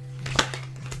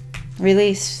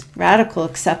 Release, radical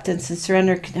acceptance and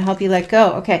surrender can help you let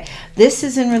go. Okay, this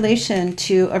is in relation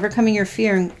to overcoming your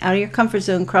fear and out of your comfort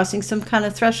zone, crossing some kind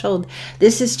of threshold.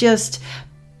 This is just,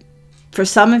 for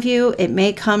some of you, it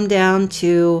may come down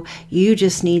to you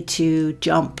just need to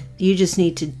jump. You just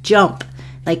need to jump.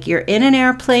 Like you're in an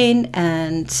airplane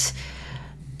and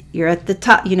you're at the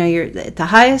top, you know, you're at the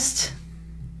highest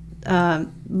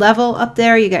level up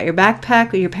there. You got your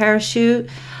backpack with your parachute.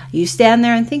 You stand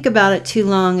there and think about it too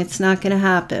long, it's not going to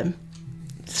happen.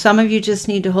 Some of you just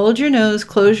need to hold your nose,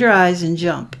 close your eyes, and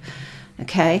jump.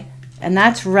 Okay? And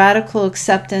that's radical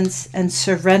acceptance and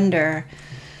surrender,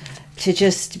 to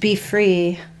just be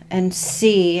free and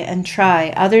see and try.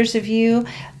 Others of you,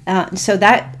 so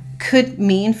that could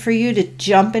mean for you to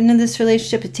jump into this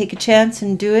relationship and take a chance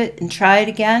and do it and try it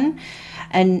again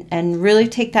and really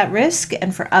take that risk.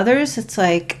 And for others, it's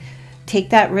like, take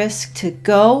that risk to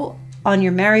go on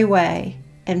your merry way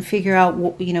and figure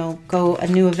out, you know, go a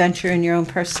new adventure in your own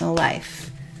personal life.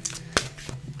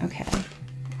 Okay.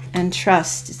 And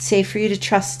trust. It's safe for you to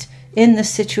trust in this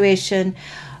situation,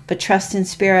 but trust in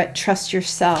spirit, trust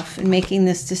yourself in making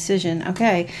this decision.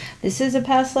 Okay. This is a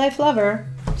past life lover.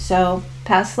 So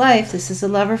past life, this is a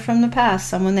lover from the past,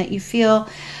 someone that you feel,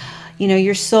 you know,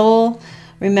 your soul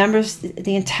remembers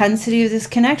the intensity of this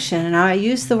connection. And I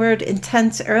used the word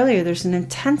intense earlier. There's an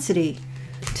intensity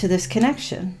to this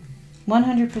connection.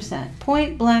 100%.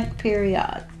 Point blank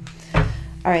period. All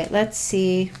right, let's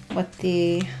see what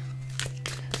the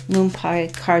Moon Pie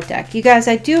card deck. You guys,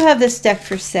 I do have this deck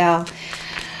for sale,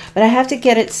 but I have to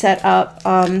get it set up.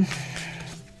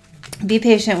 Be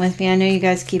patient with me. I know you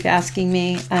guys keep asking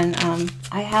me, and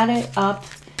I had it up,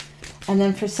 and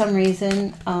then for some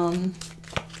reason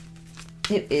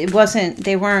it wasn't,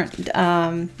 they weren't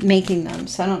making them,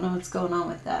 so I don't know what's going on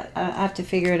with that. I have to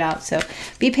figure it out, so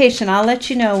be patient. I'll let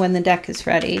you know when the deck is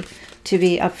ready to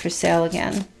be up for sale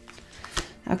again.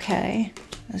 Okay,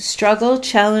 struggle,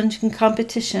 challenge, and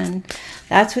competition.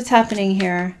 That's what's happening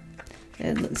here.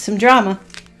 Some drama.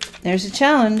 There's a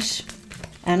challenge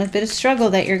and a bit of struggle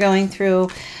that you're going through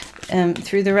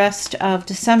through the rest of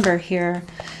December here,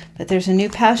 but there's a new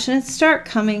passionate start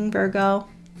coming, Virgo.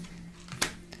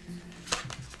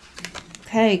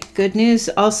 Okay, good news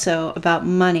also about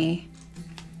money.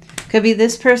 Could be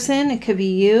this person, it could be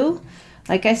you.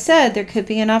 Like I said, there could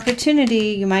be an opportunity.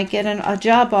 You might get a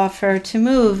job offer to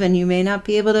move, and you may not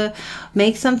be able to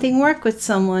make something work with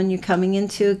someone. You're coming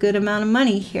into a good amount of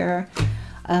money here.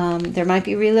 There might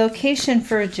be relocation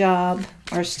for a job,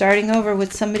 or starting over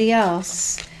with somebody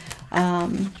else.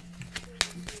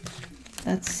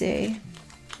 Let's see.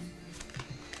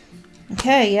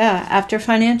 Okay, yeah, after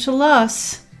financial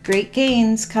loss, great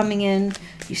gains coming in.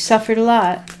 You suffered a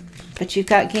lot, but you've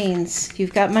got gains.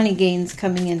 You've got money gains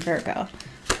coming in, Virgo.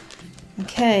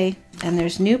 Okay, and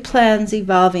there's new plans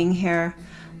evolving here.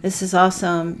 This is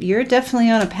awesome. You're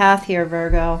definitely on a path here,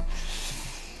 Virgo.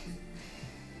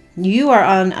 You are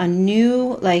on a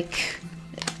new, like,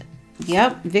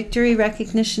 yep, victory,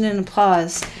 recognition, and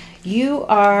applause. You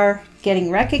are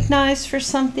getting recognized for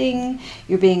something.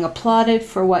 You're being applauded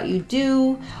for what you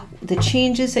do, the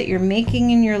changes that you're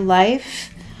making in your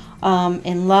life,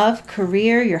 in love,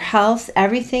 career, your health,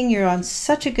 everything. You're on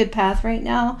such a good path right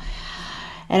now.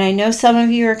 And I know some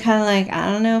of you are kind of like, I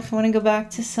don't know if I want to go back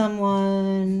to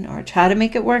someone or try to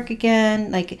make it work again.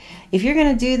 Like, if you're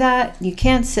going to do that, you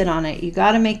can't sit on it. You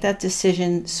got to make that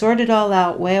decision, sort it all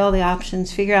out, weigh all the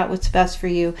options, figure out what's best for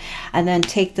you, and then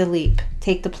take the leap,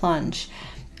 take the plunge.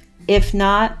 If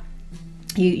not,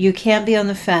 you can't be on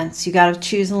the fence. You got to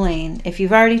choose a lane. If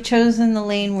you've already chosen the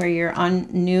lane where you're on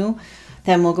new,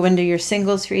 then we'll go into your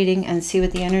singles reading and see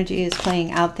what the energy is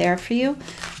playing out there for you.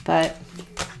 But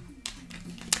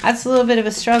that's a little bit of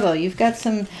a struggle. You've got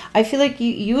some, I feel like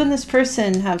you and this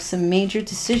person have some major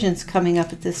decisions coming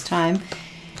up at this time.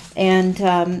 And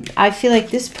I feel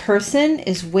like this person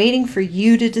is waiting for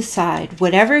you to decide.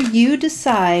 Whatever you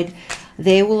decide,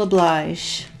 they will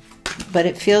oblige. But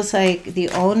it feels like the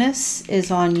onus is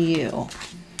on you.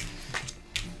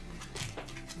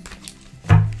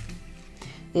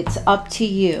 It's up to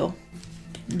you.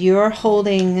 You're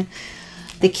holding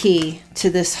the key to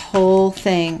this whole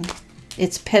thing.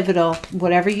 It's pivotal.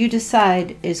 Whatever you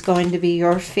decide is going to be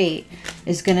your fate,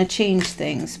 is going to change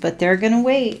things. But they're going to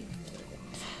wait.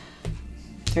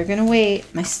 They're going to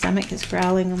wait. My stomach is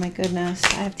growling. Oh my goodness.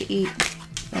 I have to eat.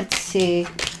 Let's see.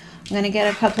 I'm going to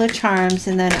get a couple of charms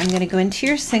and then I'm going to go into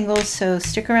your singles. So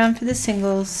stick around for the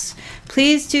singles.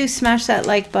 Please do smash that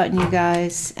like button, you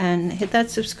guys, and hit that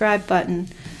subscribe button.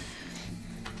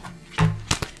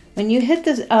 When you hit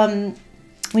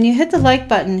the like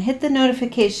button, hit the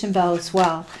notification bell as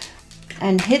well,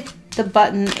 and hit the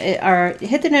button, or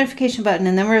hit the notification button,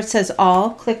 and then where it says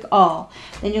all, click all.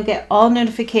 Then you'll get all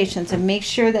notifications, and make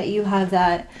sure that you have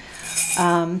that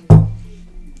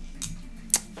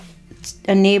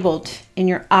enabled in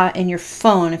your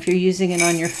phone if you're using it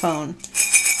on your phone.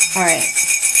 All right.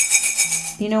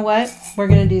 You know what? We're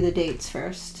gonna do the dates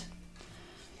first.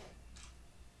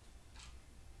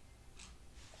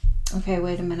 Okay,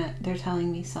 wait a minute. They're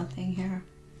telling me something here.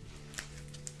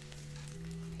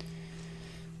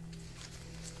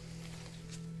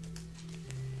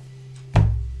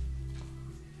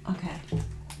 Okay.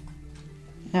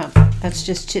 No, that's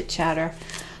just chit chatter.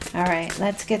 All right,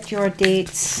 let's get your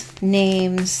dates,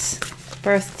 names,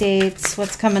 birth dates,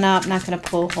 what's coming up. I'm not going to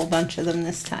pull a whole bunch of them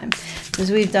this time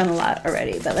because we've done a lot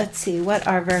already. But let's see. What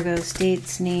are Virgo's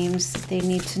dates, names that they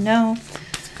need to know?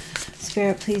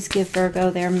 Spirit, please give Virgo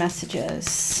their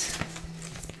messages.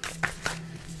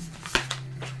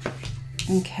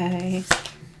 Okay.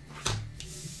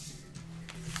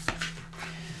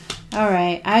 All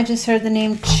right. I just heard the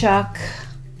name Chuck.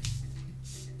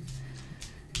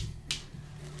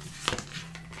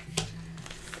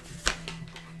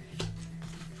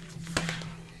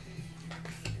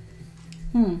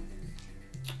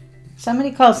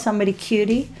 Somebody calls somebody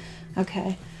cutie.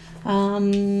 Okay. All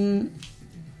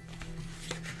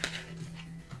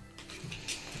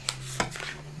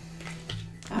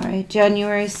right,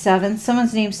 January 7th.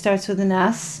 Someone's name starts with an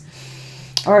S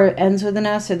or ends with an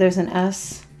S, or there's an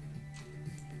S.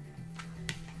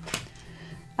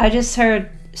 I just heard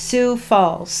Sioux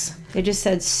Falls. They just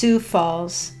said Sioux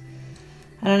Falls.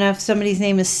 I don't know if somebody's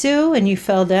name is Sue and you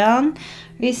fell down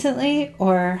recently,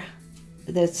 or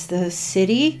that's the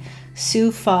city,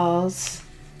 Sioux Falls.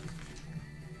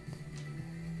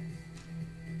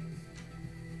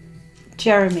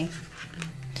 Jeremy.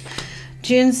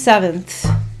 June 7th.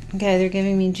 Okay, they're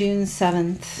giving me June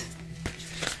 7th.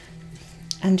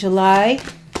 And July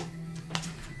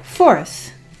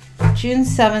 4th. June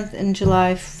 7th and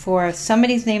July 4th.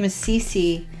 Somebody's name is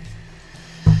Cece.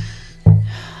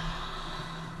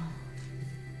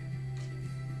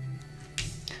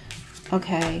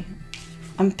 Okay.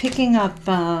 I'm picking up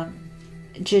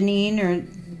Janine or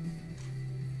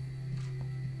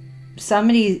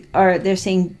somebody, or they're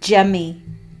saying Jemmy,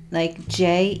 like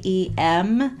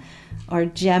J-E-M, or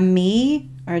Jemmy,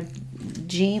 or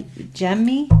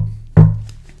Jemmy,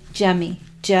 Jemmy.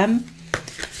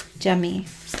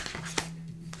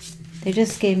 They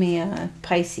just gave me a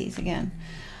Pisces again.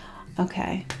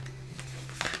 Okay.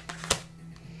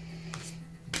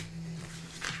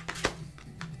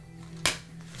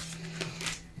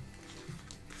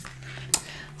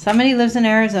 Somebody lives in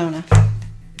Arizona.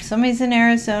 Somebody's in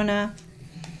Arizona.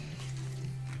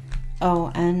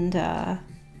 Oh, and I'm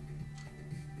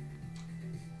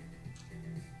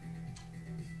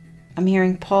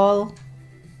hearing Paul.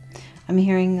 I'm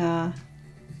hearing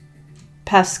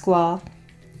Pasquale.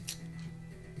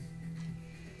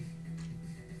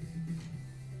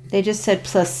 They just said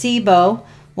placebo.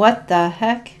 What the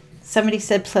heck? Somebody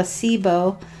said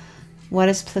placebo. What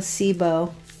is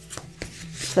placebo?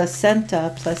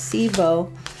 Placenta,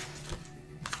 placebo.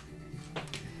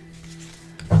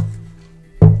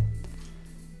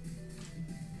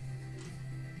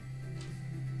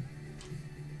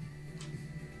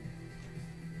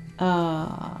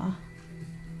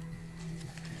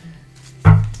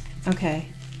 Okay,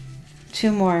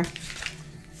 2 more.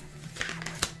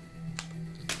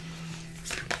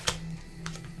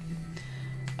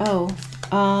 Oh,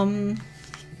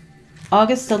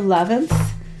 August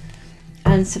 11th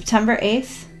and September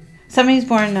 8th. Somebody's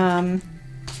born,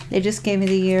 they just gave me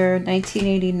the year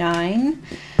 1989.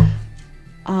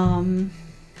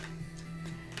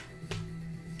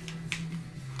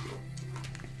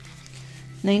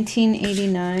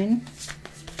 1989.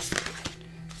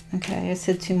 Okay, I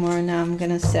said 2 more. Now I'm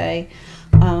going to say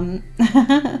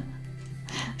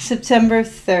September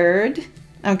 3rd.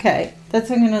 Okay, I'm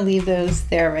going to leave those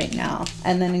there right now.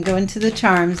 And then go into the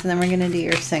charms, and then we're going to do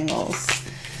your singles.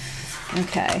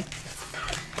 Okay.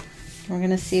 We're going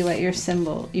to see what your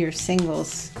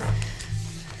singles.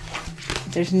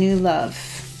 There's new love.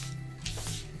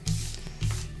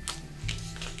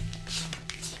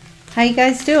 How you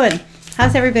guys doing?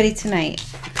 How's everybody tonight?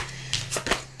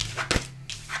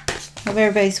 Hope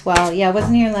everybody's well. Yeah, I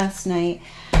wasn't here last night.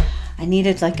 I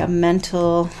needed like a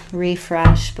mental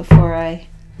refresh before I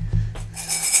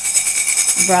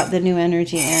brought the new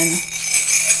energy in.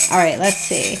 All right, let's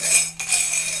see.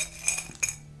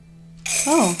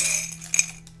 Oh.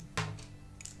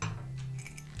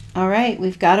 All right,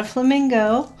 we've got a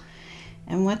flamingo.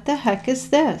 And what the heck is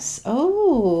this?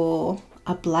 Oh,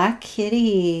 a black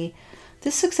kitty.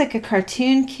 This looks like a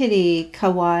cartoon kitty.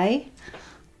 Kawaii.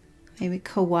 Maybe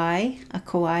kawaii, a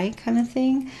kawaii kind of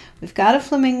thing. We've got a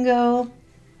flamingo.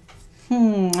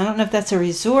 I don't know if that's a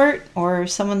resort or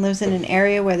someone lives in an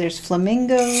area where there's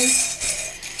flamingos.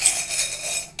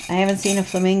 I haven't seen a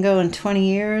flamingo in 20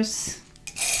 years.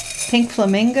 Pink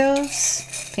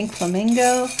flamingos. Pink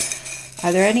flamingo.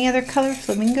 Are there any other color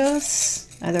flamingos?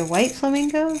 Are there white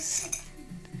flamingos?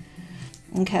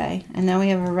 Okay, and now we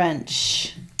have a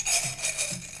wrench.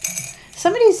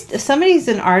 Somebody's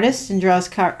an artist and draws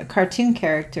cartoon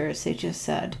characters, they just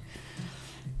said.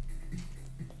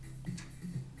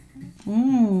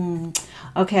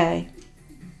 Okay.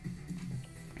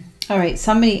 All right,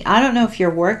 somebody, I don't know if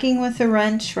you're working with a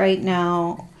wrench right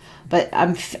now, but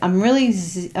I'm really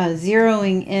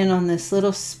zeroing in on this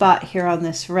little spot here on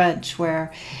this wrench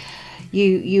where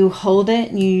you hold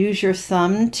it and you use your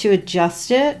thumb to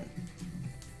adjust it.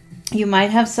 You might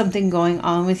have something going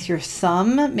on with your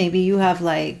thumb. Maybe you have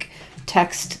like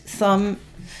text thumb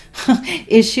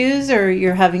issues, or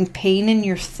you're having pain in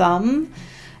your thumb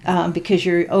because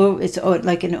it's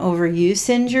like an overuse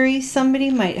injury.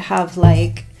 Somebody might have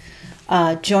like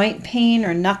joint pain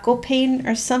or knuckle pain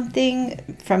or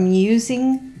something from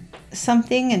using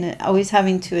something and always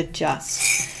having to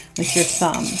adjust with your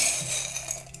thumb.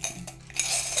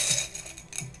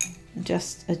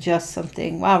 Just adjust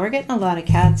something. Wow, we're getting a lot of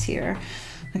cats here.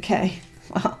 Okay,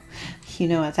 well, you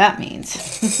know what that means.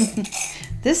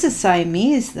 This is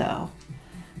Siamese though.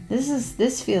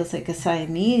 This feels like a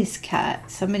Siamese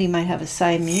cat. Somebody might have a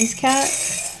Siamese cat.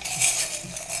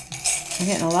 We're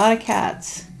getting a lot of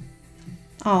cats.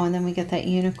 Oh, and then we get that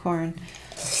unicorn.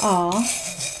 Oh,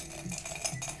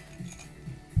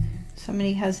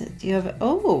 somebody has it. Do you have it?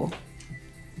 Oh,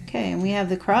 okay, and we have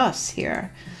the cross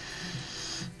here.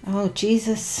 Oh,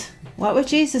 Jesus. What would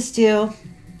Jesus do?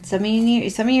 Some of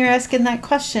you are asking that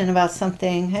question about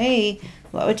something. Hey,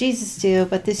 what would Jesus do?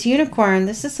 But this unicorn,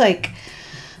 this is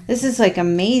like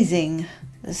amazing.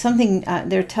 Something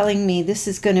they're telling me this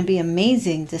is going to be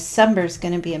amazing. December is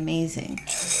going to be amazing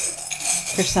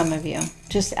for some of you.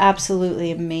 Just absolutely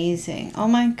amazing. Oh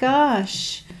my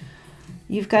gosh.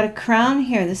 You've got a crown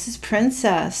here. This is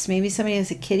Princess. Maybe somebody has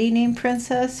a kitty named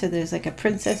Princess, or there's like a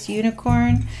princess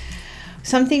unicorn.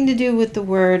 Something to do with the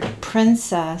word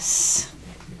princess.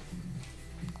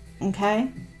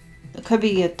 Okay? It could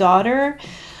be a daughter.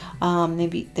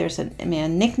 Maybe there's a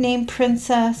man nicknamed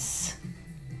Princess.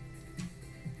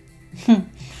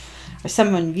 Or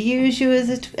someone views you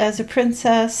as a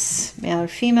princess, male or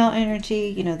female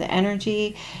energy, you know, the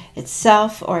energy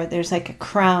itself, or there's like a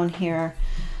crown here.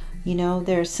 You know,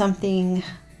 there's something.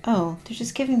 Oh, they're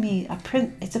just giving me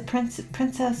it's a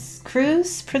princess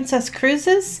cruise? Princess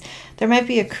cruises? There might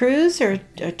be a cruise or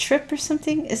a trip or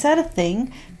something. Is that a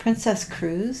thing? Princess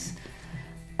cruise?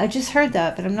 I just heard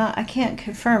that, but I can't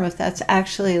confirm if that's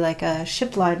actually like a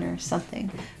ship liner or something.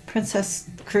 Princess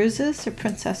cruises or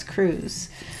princess cruise?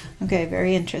 Okay,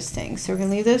 very interesting. So we're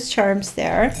going to leave those charms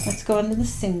there. Let's go into the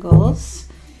singles.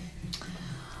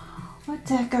 What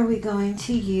deck are we going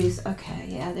to use? Okay,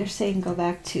 yeah, they're saying go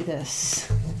back to this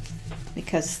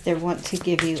because they want to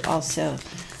give you also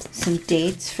some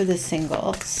dates for the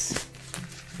singles.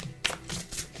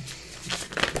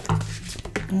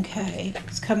 Okay,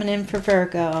 it's coming in for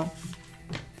Virgo.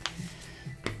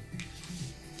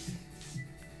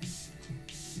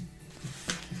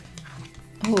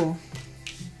 Oh.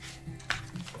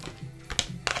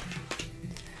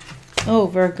 Oh,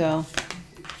 Virgo.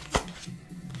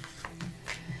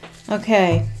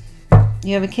 Okay.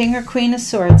 You have a King or Queen of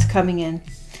Swords coming in.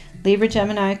 Libra,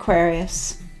 Gemini,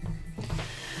 Aquarius.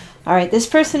 All right, this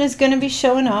person is going to be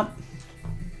showing up.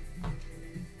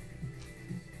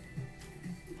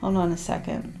 Hold on a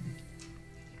second.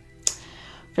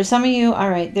 For some of you, all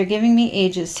right, they're giving me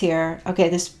ages here. Okay,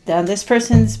 this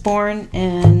person's born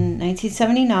in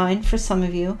 1979 for some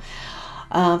of you.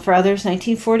 For others,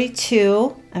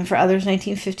 1942, and for others,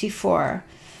 1954.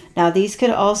 Now, these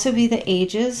could also be the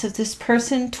ages of this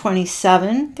person.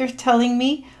 27, they're telling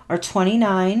me, or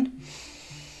 29.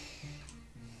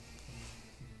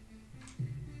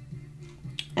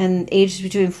 And ages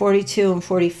between 42 and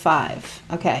 45.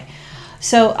 Okay.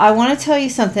 So I want to tell you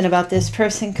something about this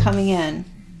person coming in.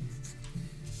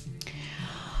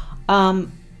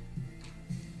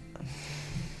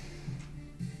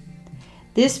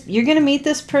 You're going to meet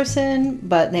this person,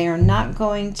 but they are not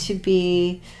going to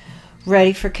be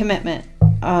ready for commitment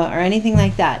or anything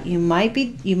like that. You might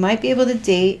be able to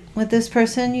date with this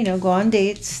person, you know, go on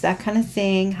dates, that kind of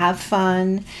thing, have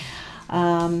fun.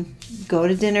 Go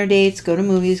to dinner dates, go to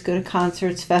movies, go to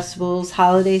concerts, festivals,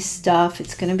 holiday stuff.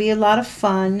 It's going to be a lot of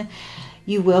fun.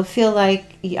 You will feel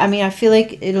like, I mean, I feel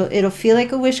like it'll feel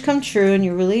like a wish come true and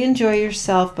you really enjoy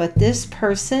yourself. But this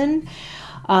person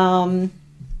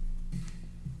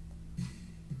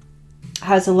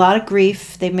has a lot of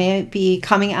grief. They may be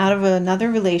coming out of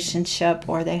another relationship,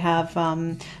 or they have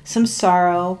some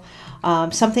sorrow,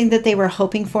 something that they were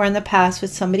hoping for in the past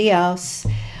with somebody else.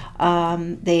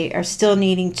 They are still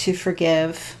needing to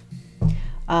forgive.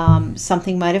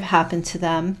 Something might have happened to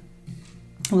them.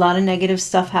 A lot of negative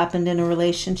stuff happened in a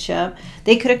relationship.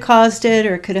 They could have caused it,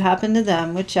 or it could have happened to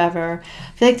them, whichever.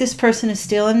 I feel like this person is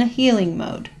still in a healing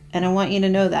mode. And I want you to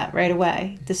know that right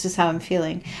away. This is how I'm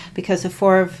feeling, because the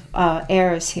Four of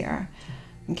Air is here.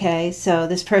 Okay, so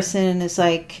this person is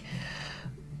like,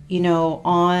 you know,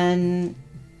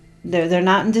 they're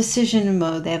not in decision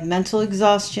mode. They have mental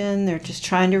exhaustion. They're just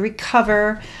trying to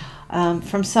recover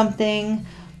from something.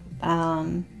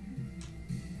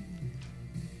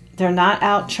 They're not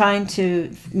out trying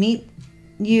to meet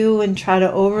you and try to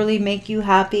overly make you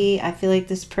happy. I feel like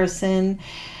this person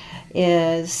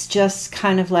is just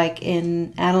kind of like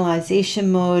in analyzation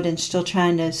mode and still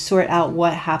trying to sort out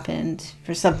what happened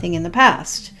for something in the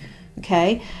past.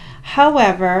 Okay.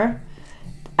 However,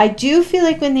 I do feel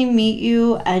like when they meet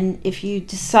you, and if you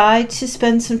decide to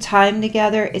spend some time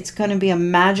together, it's going to be a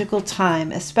magical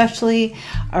time, especially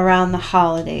around the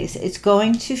holidays. It's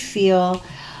going to feel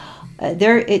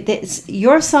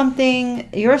you're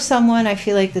someone I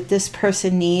feel like that this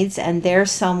person needs, and they're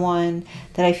someone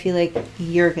that I feel like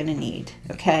you're going to need.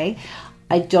 Okay.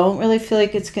 I don't really feel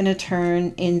like it's going to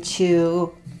turn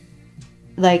into,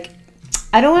 like,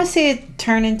 I don't want to say it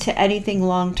turn into anything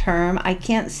long term. I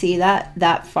can't see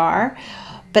that far,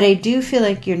 but I do feel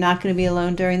like you're not going to be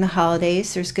alone during the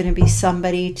holidays. There's going to be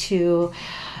somebody to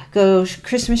go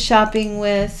Christmas shopping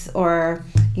with, or,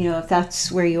 you know, if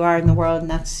that's where you are in the world and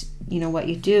that's, you know, what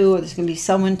you do, or there's going to be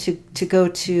someone to go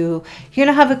to. You're going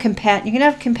to have you're going to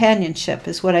have companionship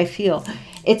is what I feel.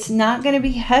 It's not going to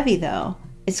be heavy though.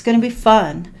 It's going to be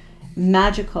fun,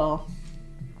 magical.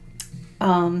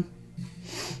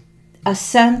 A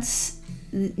sense,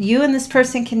 you and this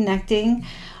person connecting,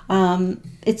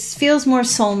 it feels more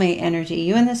soulmate energy.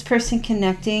 You and this person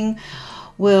connecting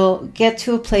will get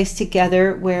to a place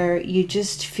together where you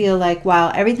just feel like,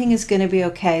 wow, everything is going to be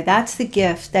okay. That's the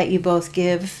gift that you both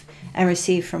give and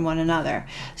receive from one another.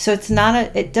 So it's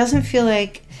not it doesn't feel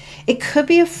like, it could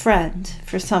be a friend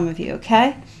for some of you,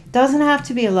 okay? Doesn't have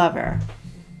to be a lover,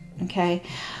 okay?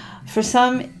 For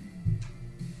some,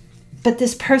 but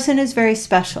this person is very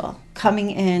special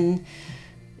coming in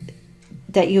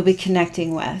that you'll be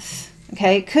connecting with.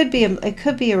 Okay, it could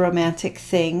be a romantic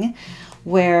thing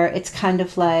where it's kind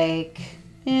of like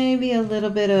maybe a little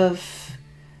bit of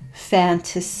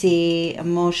fantasy,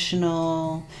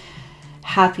 emotional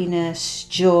happiness,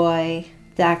 joy,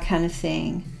 that kind of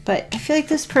thing. But I feel like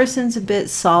this person's a bit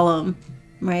solemn,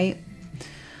 right?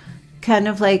 Kind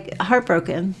of like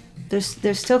heartbroken. They're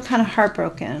still kind of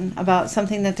heartbroken about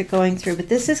something that they're going through, but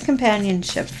this is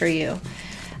companionship for you.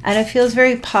 And it feels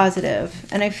very positive.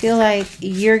 And I feel like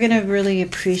you're going to really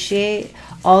appreciate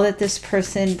all that this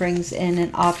person brings in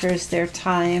and offers their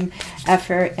time,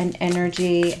 effort, and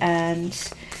energy, and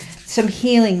some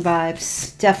healing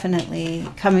vibes definitely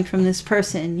coming from this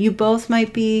person. You both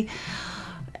might be,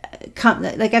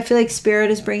 like, I feel like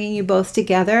Spirit is bringing you both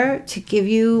together to give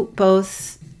you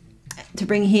both, to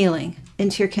bring healing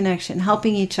into your connection,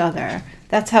 helping each other.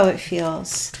 That's how it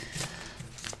feels.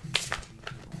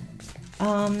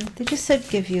 They just said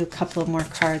give you a couple more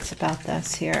cards about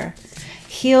this here.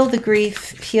 Heal the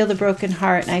grief, heal the broken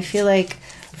heart. And I feel like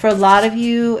for a lot of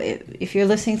you, if you're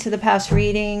listening to the past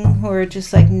reading who are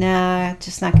just like, nah,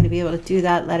 just not going to be able to do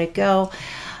that, let it go,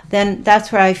 then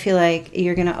that's where I feel like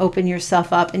you're going to open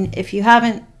yourself up. And if you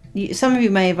haven't, some of you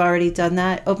may have already done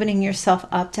that, opening yourself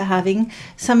up to having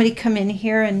somebody come in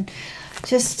here and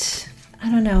just, I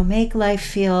don't know, make life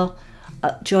feel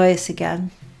joyous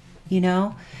again, you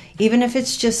know? Even if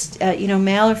it's just, you know,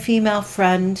 male or female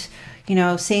friend, you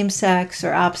know, same sex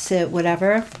or opposite,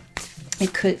 whatever.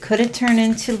 It could it turn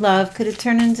into love? Could it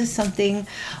turn into something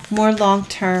more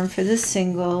long-term for the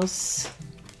singles?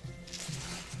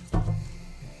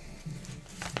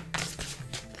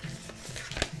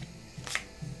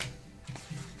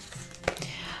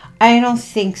 I don't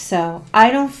think so. I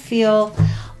don't feel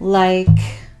like...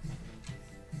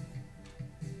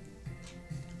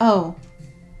 Oh.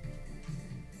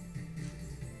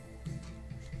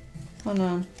 Hold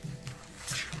on.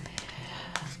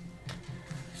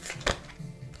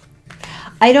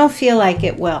 I don't feel like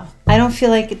it will. I don't feel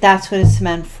like that's what it's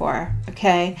meant for,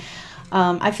 okay?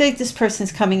 I feel like this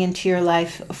person's coming into your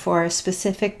life for a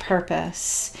specific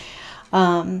purpose.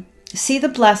 See the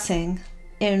blessing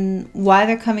in why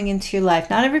they're coming into your life.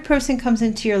 Not every person comes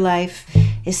into your life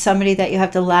is somebody that you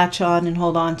have to latch on and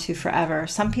hold on to forever.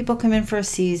 Some people come in for a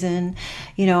season.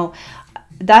 You know,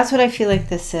 that's what I feel like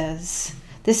this is.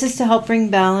 This is to help bring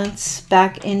balance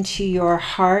back into your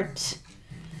heart,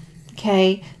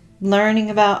 okay?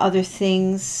 Learning about other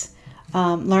things,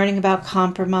 learning about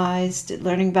compromise,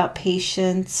 learning about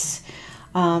patience,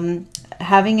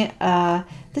 having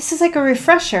this is like a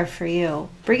refresher for you,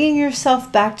 bringing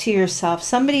yourself back to yourself,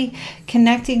 somebody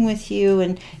connecting with you,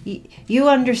 and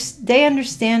they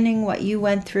understanding what you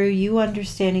went through, you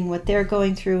understanding what they're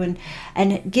going through,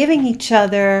 and giving each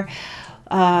other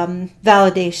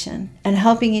validation and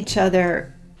helping each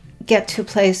other get to a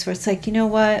place where it's like, you know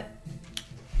what?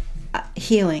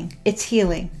 Healing. It's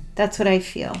healing. That's what I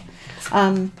feel.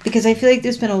 Because I feel like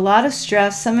there's been a lot of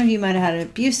stress. Some of you might have had an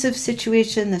abusive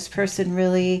situation. This person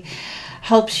really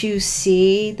helps you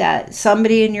see that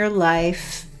somebody in your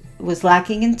life was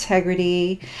lacking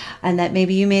integrity and that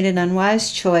maybe you made an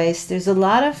unwise choice. There's a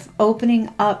lot of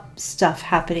opening up stuff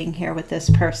happening here with this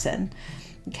person.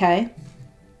 Okay?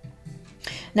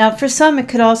 Now, for some, it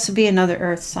could also be another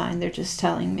earth sign. They're just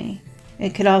telling me.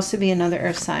 It could also be another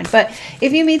earth sign. But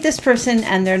if you meet this person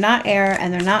and they're not air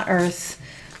and they're not earth,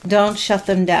 don't shut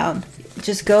them down.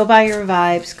 Just go by your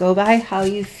vibes. Go by how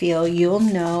you feel. You'll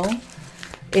know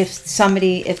if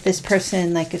this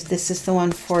person, like if this is the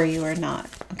one for you or not.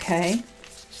 Okay?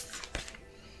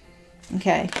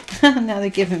 Okay. Now they're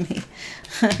giving me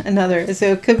another. So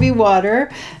it could be water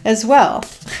as well.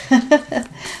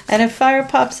 And if fire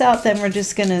pops out, then we're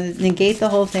just going to negate the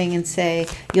whole thing and say,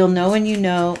 you'll know when you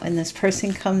know, and this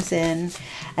person comes in.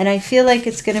 And I feel like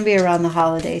it's going to be around the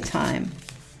holiday time.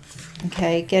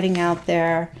 Okay, getting out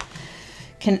there.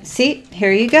 See,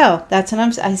 here you go. That's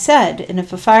what I said. And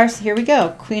if a fire, here we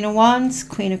go. Queen of Wands,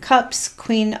 Queen of Cups,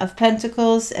 Queen of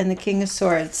Pentacles, and the King of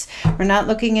Swords. We're not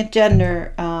looking at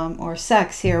gender or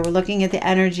sex here. We're looking at the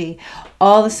energy.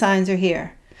 All the signs are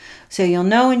here. So you'll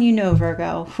know when you know,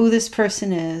 Virgo, who this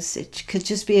person is. It could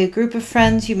just be a group of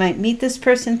friends. You might meet this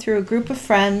person through a group of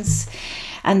friends,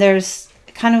 and there's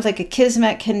kind of like a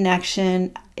kismet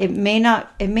connection. It may not,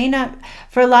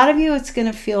 for a lot of you, it's going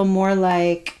to feel more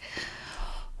like,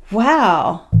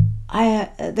 wow,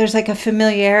 there's like a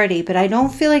familiarity, but I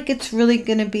don't feel like it's really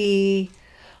going to be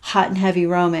hot and heavy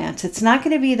romance. It's not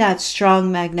going to be that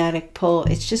strong magnetic pull.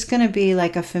 It's just going to be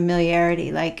like a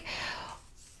familiarity, like,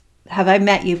 have I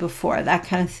met you before? That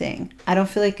kind of thing. I don't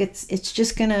feel like it's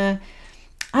just going to,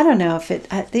 I don't know if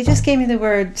they just gave me the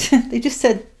word, they just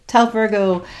said, tell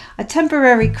Virgo a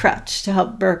temporary crutch to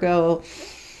help Virgo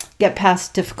get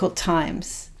past difficult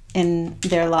times in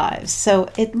their lives. So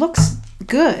it looks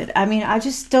good. I mean, I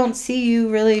just don't see you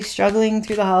really struggling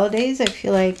through the holidays. I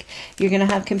feel like you're going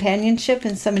to have companionship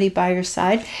and somebody by your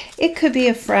side. It could be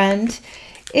a friend.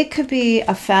 It could be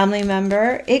a family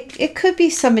member. It could be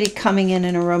somebody coming in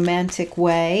a romantic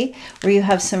way where you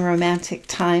have some romantic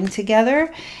time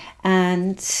together.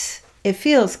 And It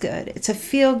feels good. It's a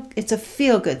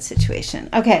feel good situation.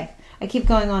 Okay, I keep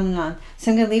going on and on. So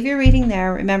I'm going to leave your reading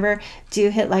there. Remember, do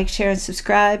hit like, share, and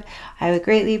subscribe. I would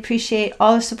greatly appreciate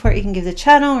all the support you can give the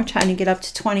channel. We're trying to get up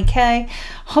to 20K,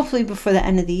 hopefully before the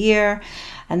end of the year,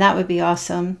 and that would be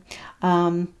awesome.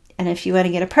 And if you want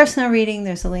to get a personal reading,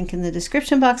 there's a link in the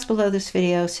description box below this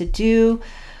video. So do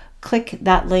click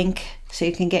that link so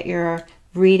you can get your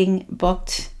reading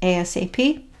booked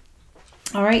ASAP.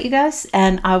 All right, you guys,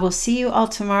 and I will see you all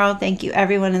tomorrow. Thank you,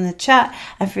 everyone in the chat,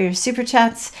 and for your super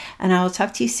chats, and I will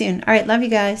talk to you soon. All right, love you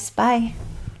guys. Bye.